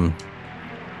Dracula,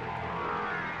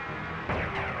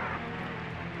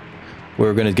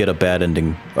 we're gonna get a bad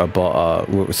ending.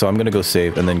 So I'm gonna go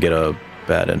save and then get a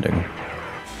bad ending.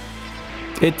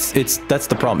 That's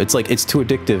the problem. It's like, it's too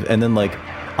addictive, and then like,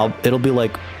 it'll be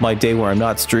like my day where I'm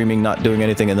not streaming, not doing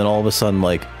anything, and then all of a sudden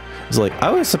like, it's like,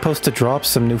 I was supposed to drop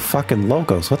some new fucking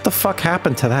logos. What the fuck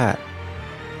happened to that?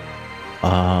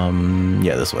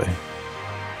 Yeah, this way.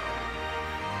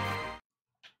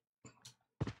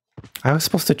 I was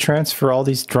supposed to transfer all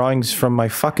these drawings from my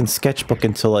fucking sketchbook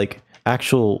into like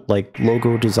actual like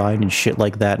logo design and shit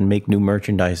like that and make new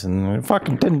merchandise, and I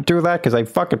fucking didn't do that because I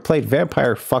fucking played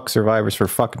Vampire Survivors for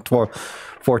fucking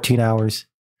 14 hours.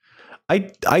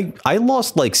 I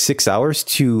lost like 6 hours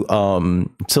to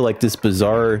like this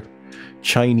bizarre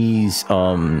Chinese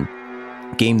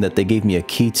game that they gave me a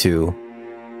key to,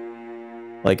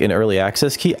 like an early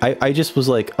access key. I just was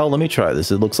like, oh, let me try this,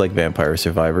 it looks like Vampire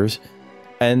Survivors.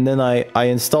 And then I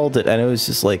installed it, and it was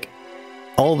just like,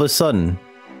 all of a sudden,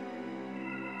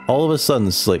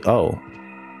 it's like, oh,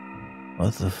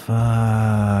 what the fuck,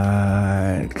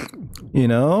 you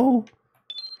know?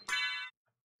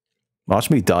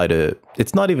 Watch me die to,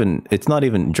 it's not even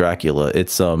Dracula,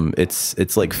 it's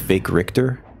like fake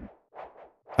Richter.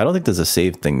 I don't think there's a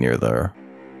save thing near there.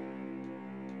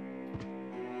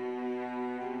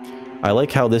 I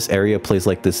like how this area plays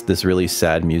like this really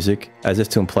sad music, as if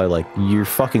to imply like, you're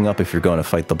fucking up if you're going to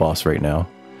fight the boss right now.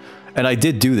 And I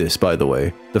did do this, by the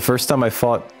way. The first time I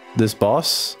fought this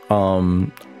boss,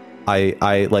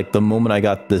 I like the moment I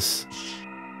got this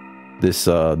this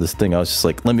thing, I was just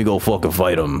like, let me go fucking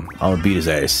fight him. I'm gonna beat his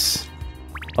ass.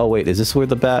 Oh wait, is this where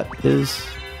the bat is?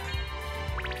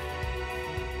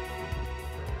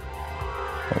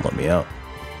 Don't let me out.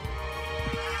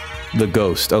 The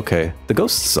ghost, okay. The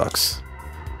ghost sucks.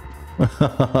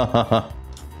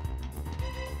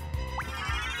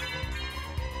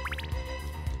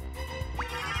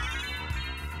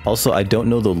 Also, I don't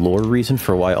know the lore reason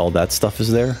for why all that stuff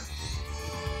is there.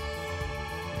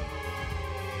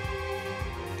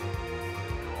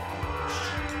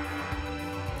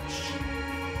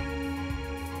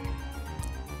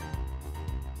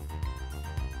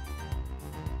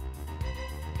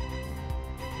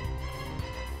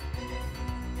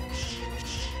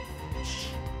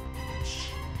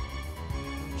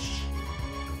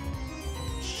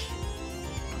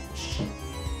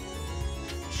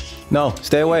 No,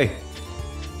 stay away.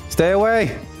 Stay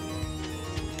away.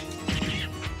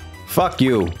 Fuck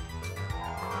you.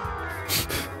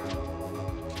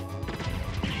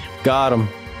 Got him.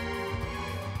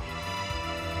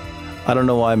 I don't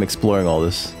know why I'm exploring all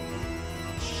this.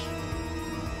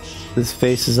 This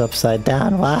face is upside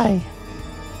down. Why?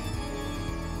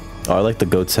 Oh, I like the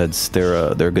goat's heads. They're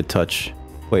a good touch.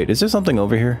 Wait, is there something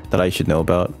over here that I should know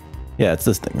about? Yeah, it's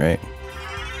this thing, right?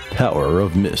 Power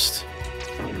of Mist.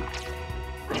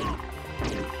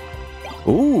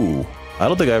 Ooh, I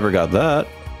don't think I ever got that.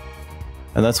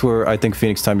 And that's where I think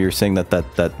Phoenix Time you were saying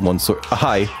that one sort.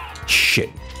 Hi.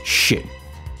 Shit. Shit.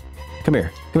 Come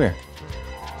here. Come here.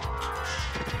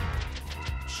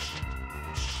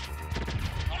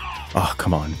 Oh,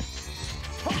 come on.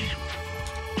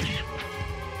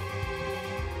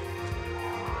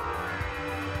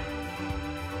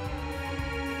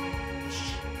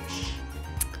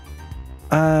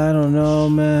 I don't know,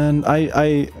 man.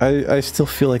 I still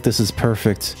feel like this is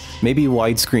perfect. Maybe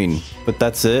widescreen, but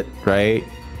that's it, right?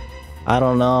 I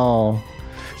don't know.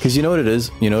 Because you know what it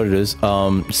is? You know what it is?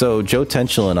 So Joe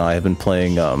Tenchel and I have been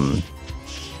playing,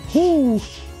 woo!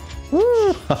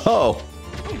 Woo! Oh!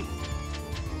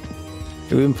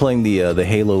 We've been playing the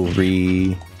Halo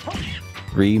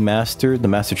remastered, the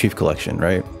Master Chief Collection,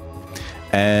 right?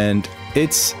 And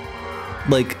it's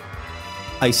like,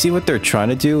 I see what they're trying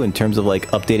to do in terms of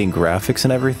like updating graphics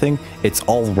and everything. It's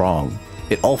all wrong.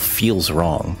 It all feels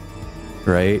wrong,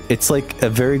 right? It's like a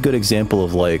very good example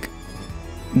of like,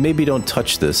 maybe don't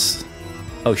touch this.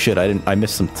 Oh shit, I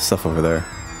missed some stuff over there.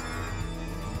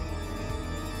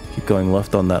 Keep going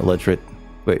left on that ledge right.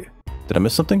 Wait, did I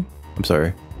miss something? I'm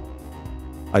sorry.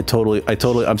 I'm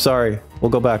sorry. We'll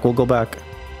go back, we'll go back.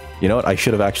 You know what? I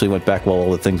should have actually went back while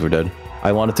all the things were dead.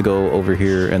 I wanted to go over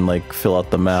here and like fill out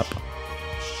the map.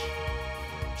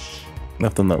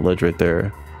 Left on that ledge right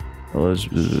there. The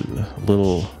ledge is a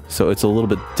little, so it's a little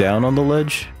bit down on the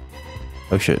ledge.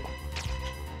 Oh shit.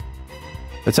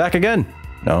 Attack again!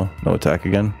 No, no attack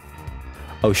again.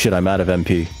 Oh shit, I'm out of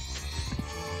MP.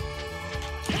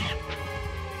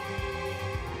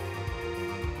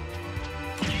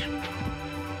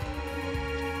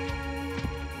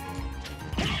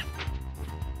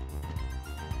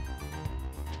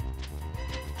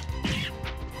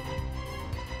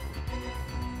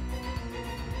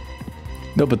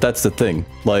 No, but that's the thing.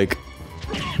 Like,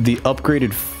 the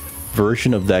upgraded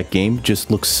version of that game just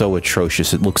looks so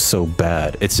atrocious. It looks so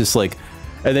bad. It's just like,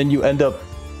 and then you end up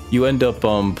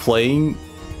playing.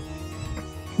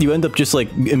 You end up just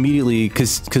like immediately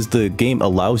because the game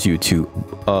allows you to,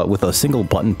 with a single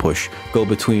button push, go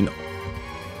between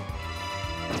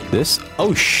this.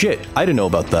 Oh shit! I didn't know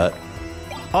about that.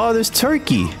 Oh, there's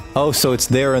turkey. Oh, so it's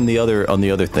there on the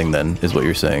other thing then, is what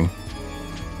you're saying.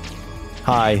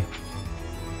 Hi.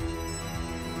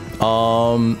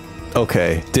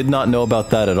 Okay. Did not know about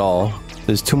that at all.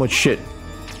 There's too much shit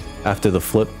after the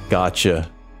flip. Gotcha.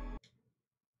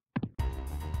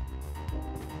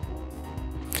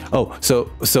 Oh,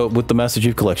 so with the Master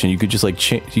Chief Collection, you could just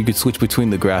like you could switch between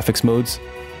the graphics modes,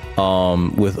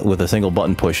 with a single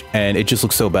button push, and it just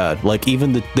looks so bad. Like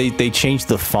even they changed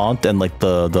the font and like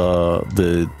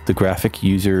the graphic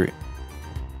user,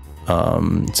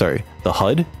 sorry, the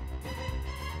HUD.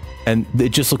 And it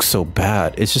just looks so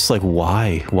bad. It's just like,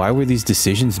 why? Why were these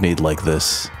decisions made like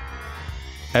this?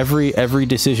 Every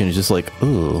decision is just like,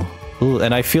 ooh.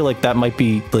 And I feel like that might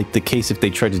be like the case if they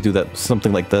tried to do that,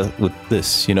 something like that with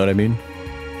this, you know what I mean?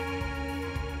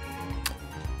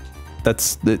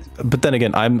 That's the, but then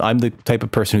again, I'm the type of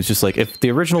person who's just like, if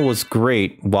the original was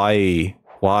great, why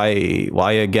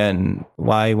again?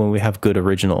 Why when we have good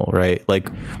original, right? Like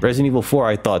Resident Evil 4,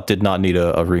 I thought did not need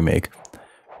a remake.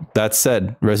 That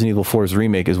said, Resident Evil 4's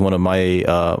remake is one of my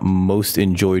most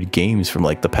enjoyed games from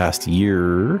like the past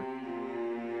year.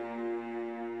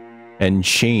 and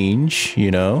change,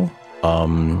 you know?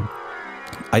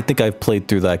 I think I've played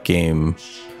through that game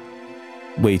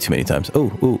way too many times. Oh,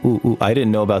 ooh, I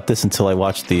didn't know about this until I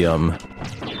watched the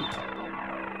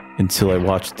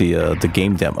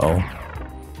game demo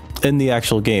in the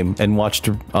actual game and watched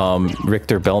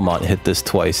Richter Belmont hit this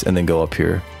twice and then go up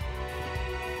here.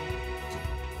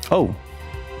 Oh,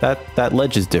 that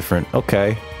ledge is different.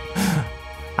 Okay.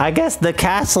 I guess the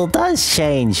castle does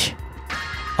change.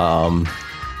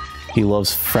 He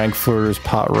loves frankfurters,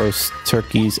 pot roast,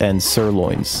 turkeys, and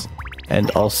sirloins,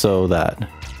 and also that.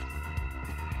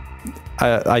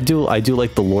 I do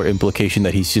like the lore implication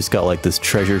that he's just got like this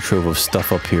treasure trove of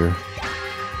stuff up here.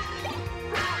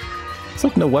 It's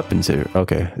like no weapons here.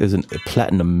 Okay, there's a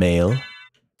platinum mail.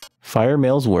 Fire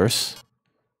mail's worse.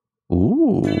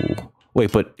 Ooh.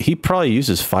 Wait, but he probably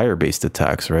uses fire-based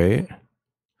attacks, right?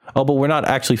 Oh, but we're not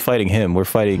actually fighting him. We're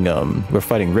fighting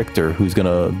Richter, who's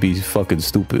gonna be fucking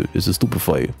stupid. It's a stupid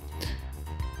fight.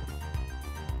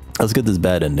 Let's get this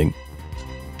bad ending.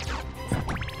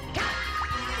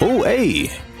 Oh, hey!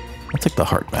 I'll take the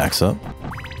heart max up.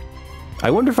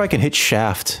 I wonder if I can hit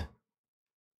Shaft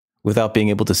without being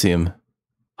able to see him.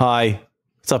 Hi.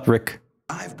 What's up, Rick?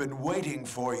 I've been waiting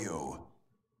for you.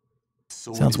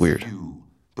 So Sounds weird. You,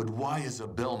 but why is a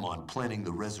Belmont planning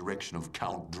the resurrection of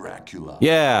Count Dracula?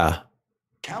 Yeah.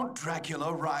 Count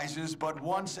Dracula rises but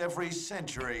once every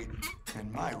century,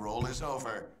 and my role is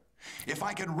over. If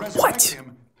I can resurrect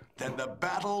him, then the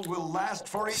battle will last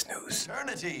for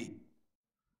eternity.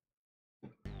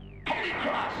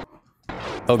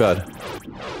 Oh god.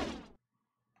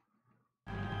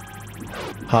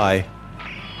 Hi.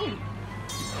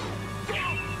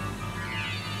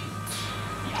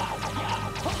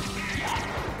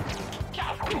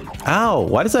 Ow,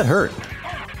 why does that hurt?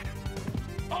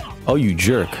 Oh, you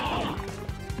jerk.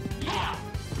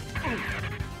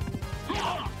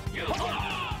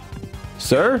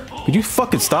 Sir, could you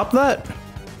fucking stop that?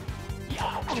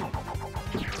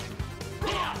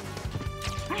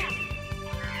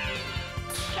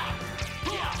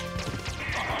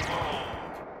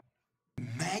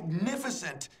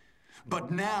 Magnificent,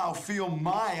 but now feel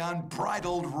my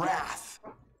unbridled wrath.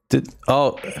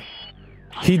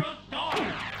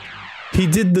 He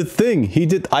did the thing. He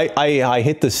did. I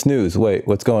hit the snooze. Wait,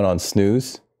 what's going on?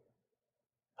 Snooze?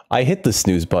 I hit the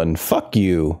snooze button. Fuck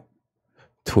you,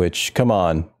 Twitch. Come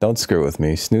on, don't screw with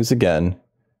me. Snooze again.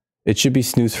 It should be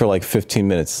snooze for like 15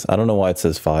 minutes. I don't know why it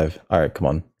says 5. All right, come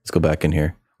on. Let's go back in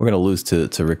here. We're gonna lose to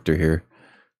Richter here,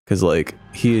 cause like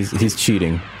he's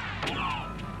cheating.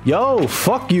 Yo,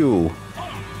 fuck you.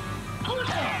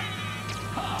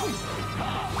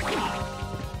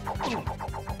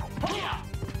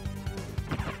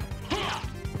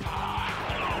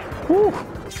 Woo.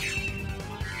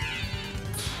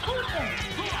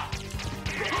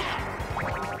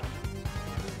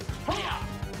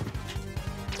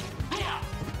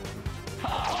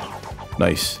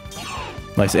 Nice.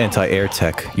 Nice anti-air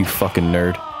tech, you fucking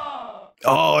nerd.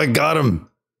 Oh, I got him.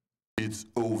 It's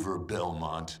over,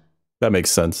 Belmont. That makes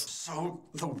sense. So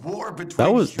the war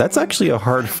between That's actually a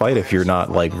hard fight if you're not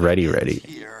like ready.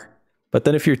 But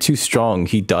then if you're too strong,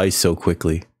 he dies so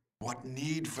quickly. What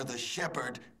need for the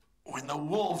shepherd when the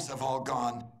wolves have all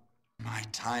gone? My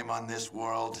time on this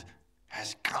world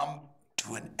has come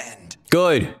to an end.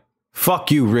 Good.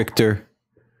 Fuck you, Richter.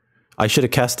 I should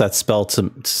have cast that spell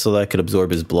so that I could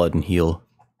absorb his blood and heal.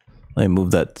 Let me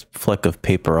move that fleck of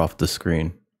paper off the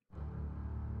screen.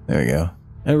 There we go.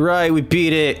 Alright, we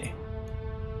beat it.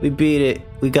 We beat it.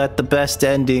 We got the best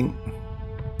ending.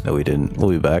 No, we didn't. We'll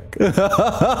be back.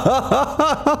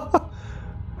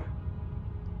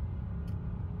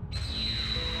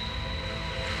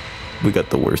 We got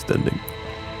the worst ending.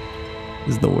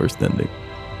 This is the worst ending.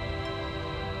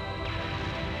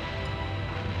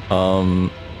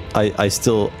 I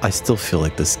still feel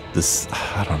like this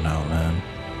I don't know, man.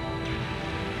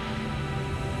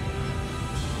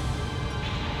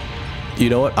 You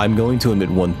know what? I'm going to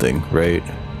admit one thing, right?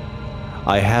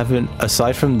 I haven't,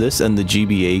 aside from this and the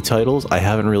GBA titles, I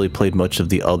haven't really played much of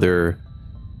the other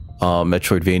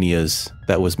Metroidvanias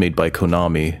that was made by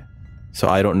Konami. So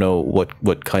I don't know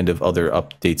what kind of other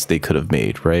updates they could have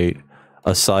made, right?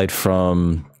 Aside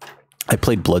from, I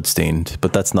played Bloodstained,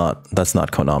 but that's not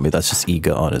Konami. That's just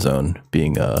Iga on his own,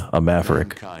 being a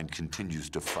maverick. Mankind continues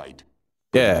to fight.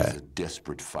 Yeah. It's a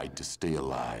desperate fight to stay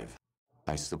alive.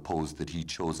 I suppose that he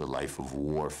chose a life of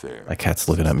warfare. My cat's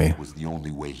looking at me. It was the only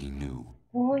way he knew.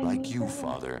 Like you,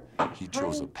 Father, he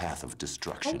chose a path of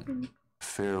destruction.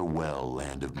 Farewell,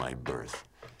 land of my birth.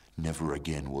 Never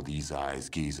again will these eyes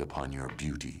gaze upon your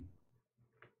beauty.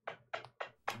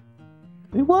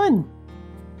 We won.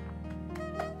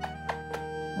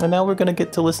 And now we're gonna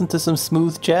get to listen to some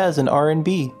smooth jazz and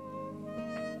R&B.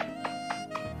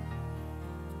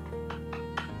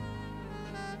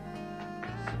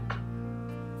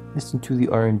 Listen to the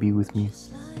R&B with me.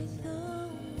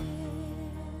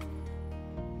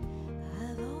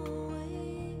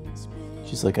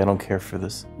 She's like, I don't care for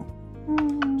this.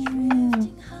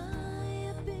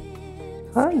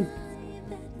 Hi.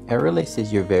 Arole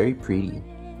says you're very pretty.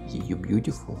 You're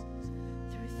beautiful.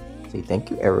 Say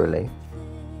thank you, Arole.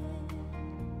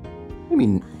 I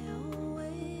mean,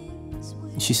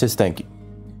 she says thank you.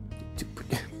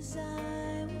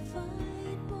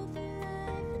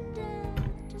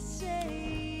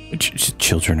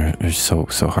 Children are so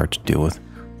hard to deal with.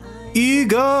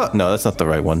 No, that's not the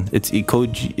right one. It's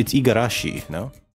Kouji. It's Igarashi. No.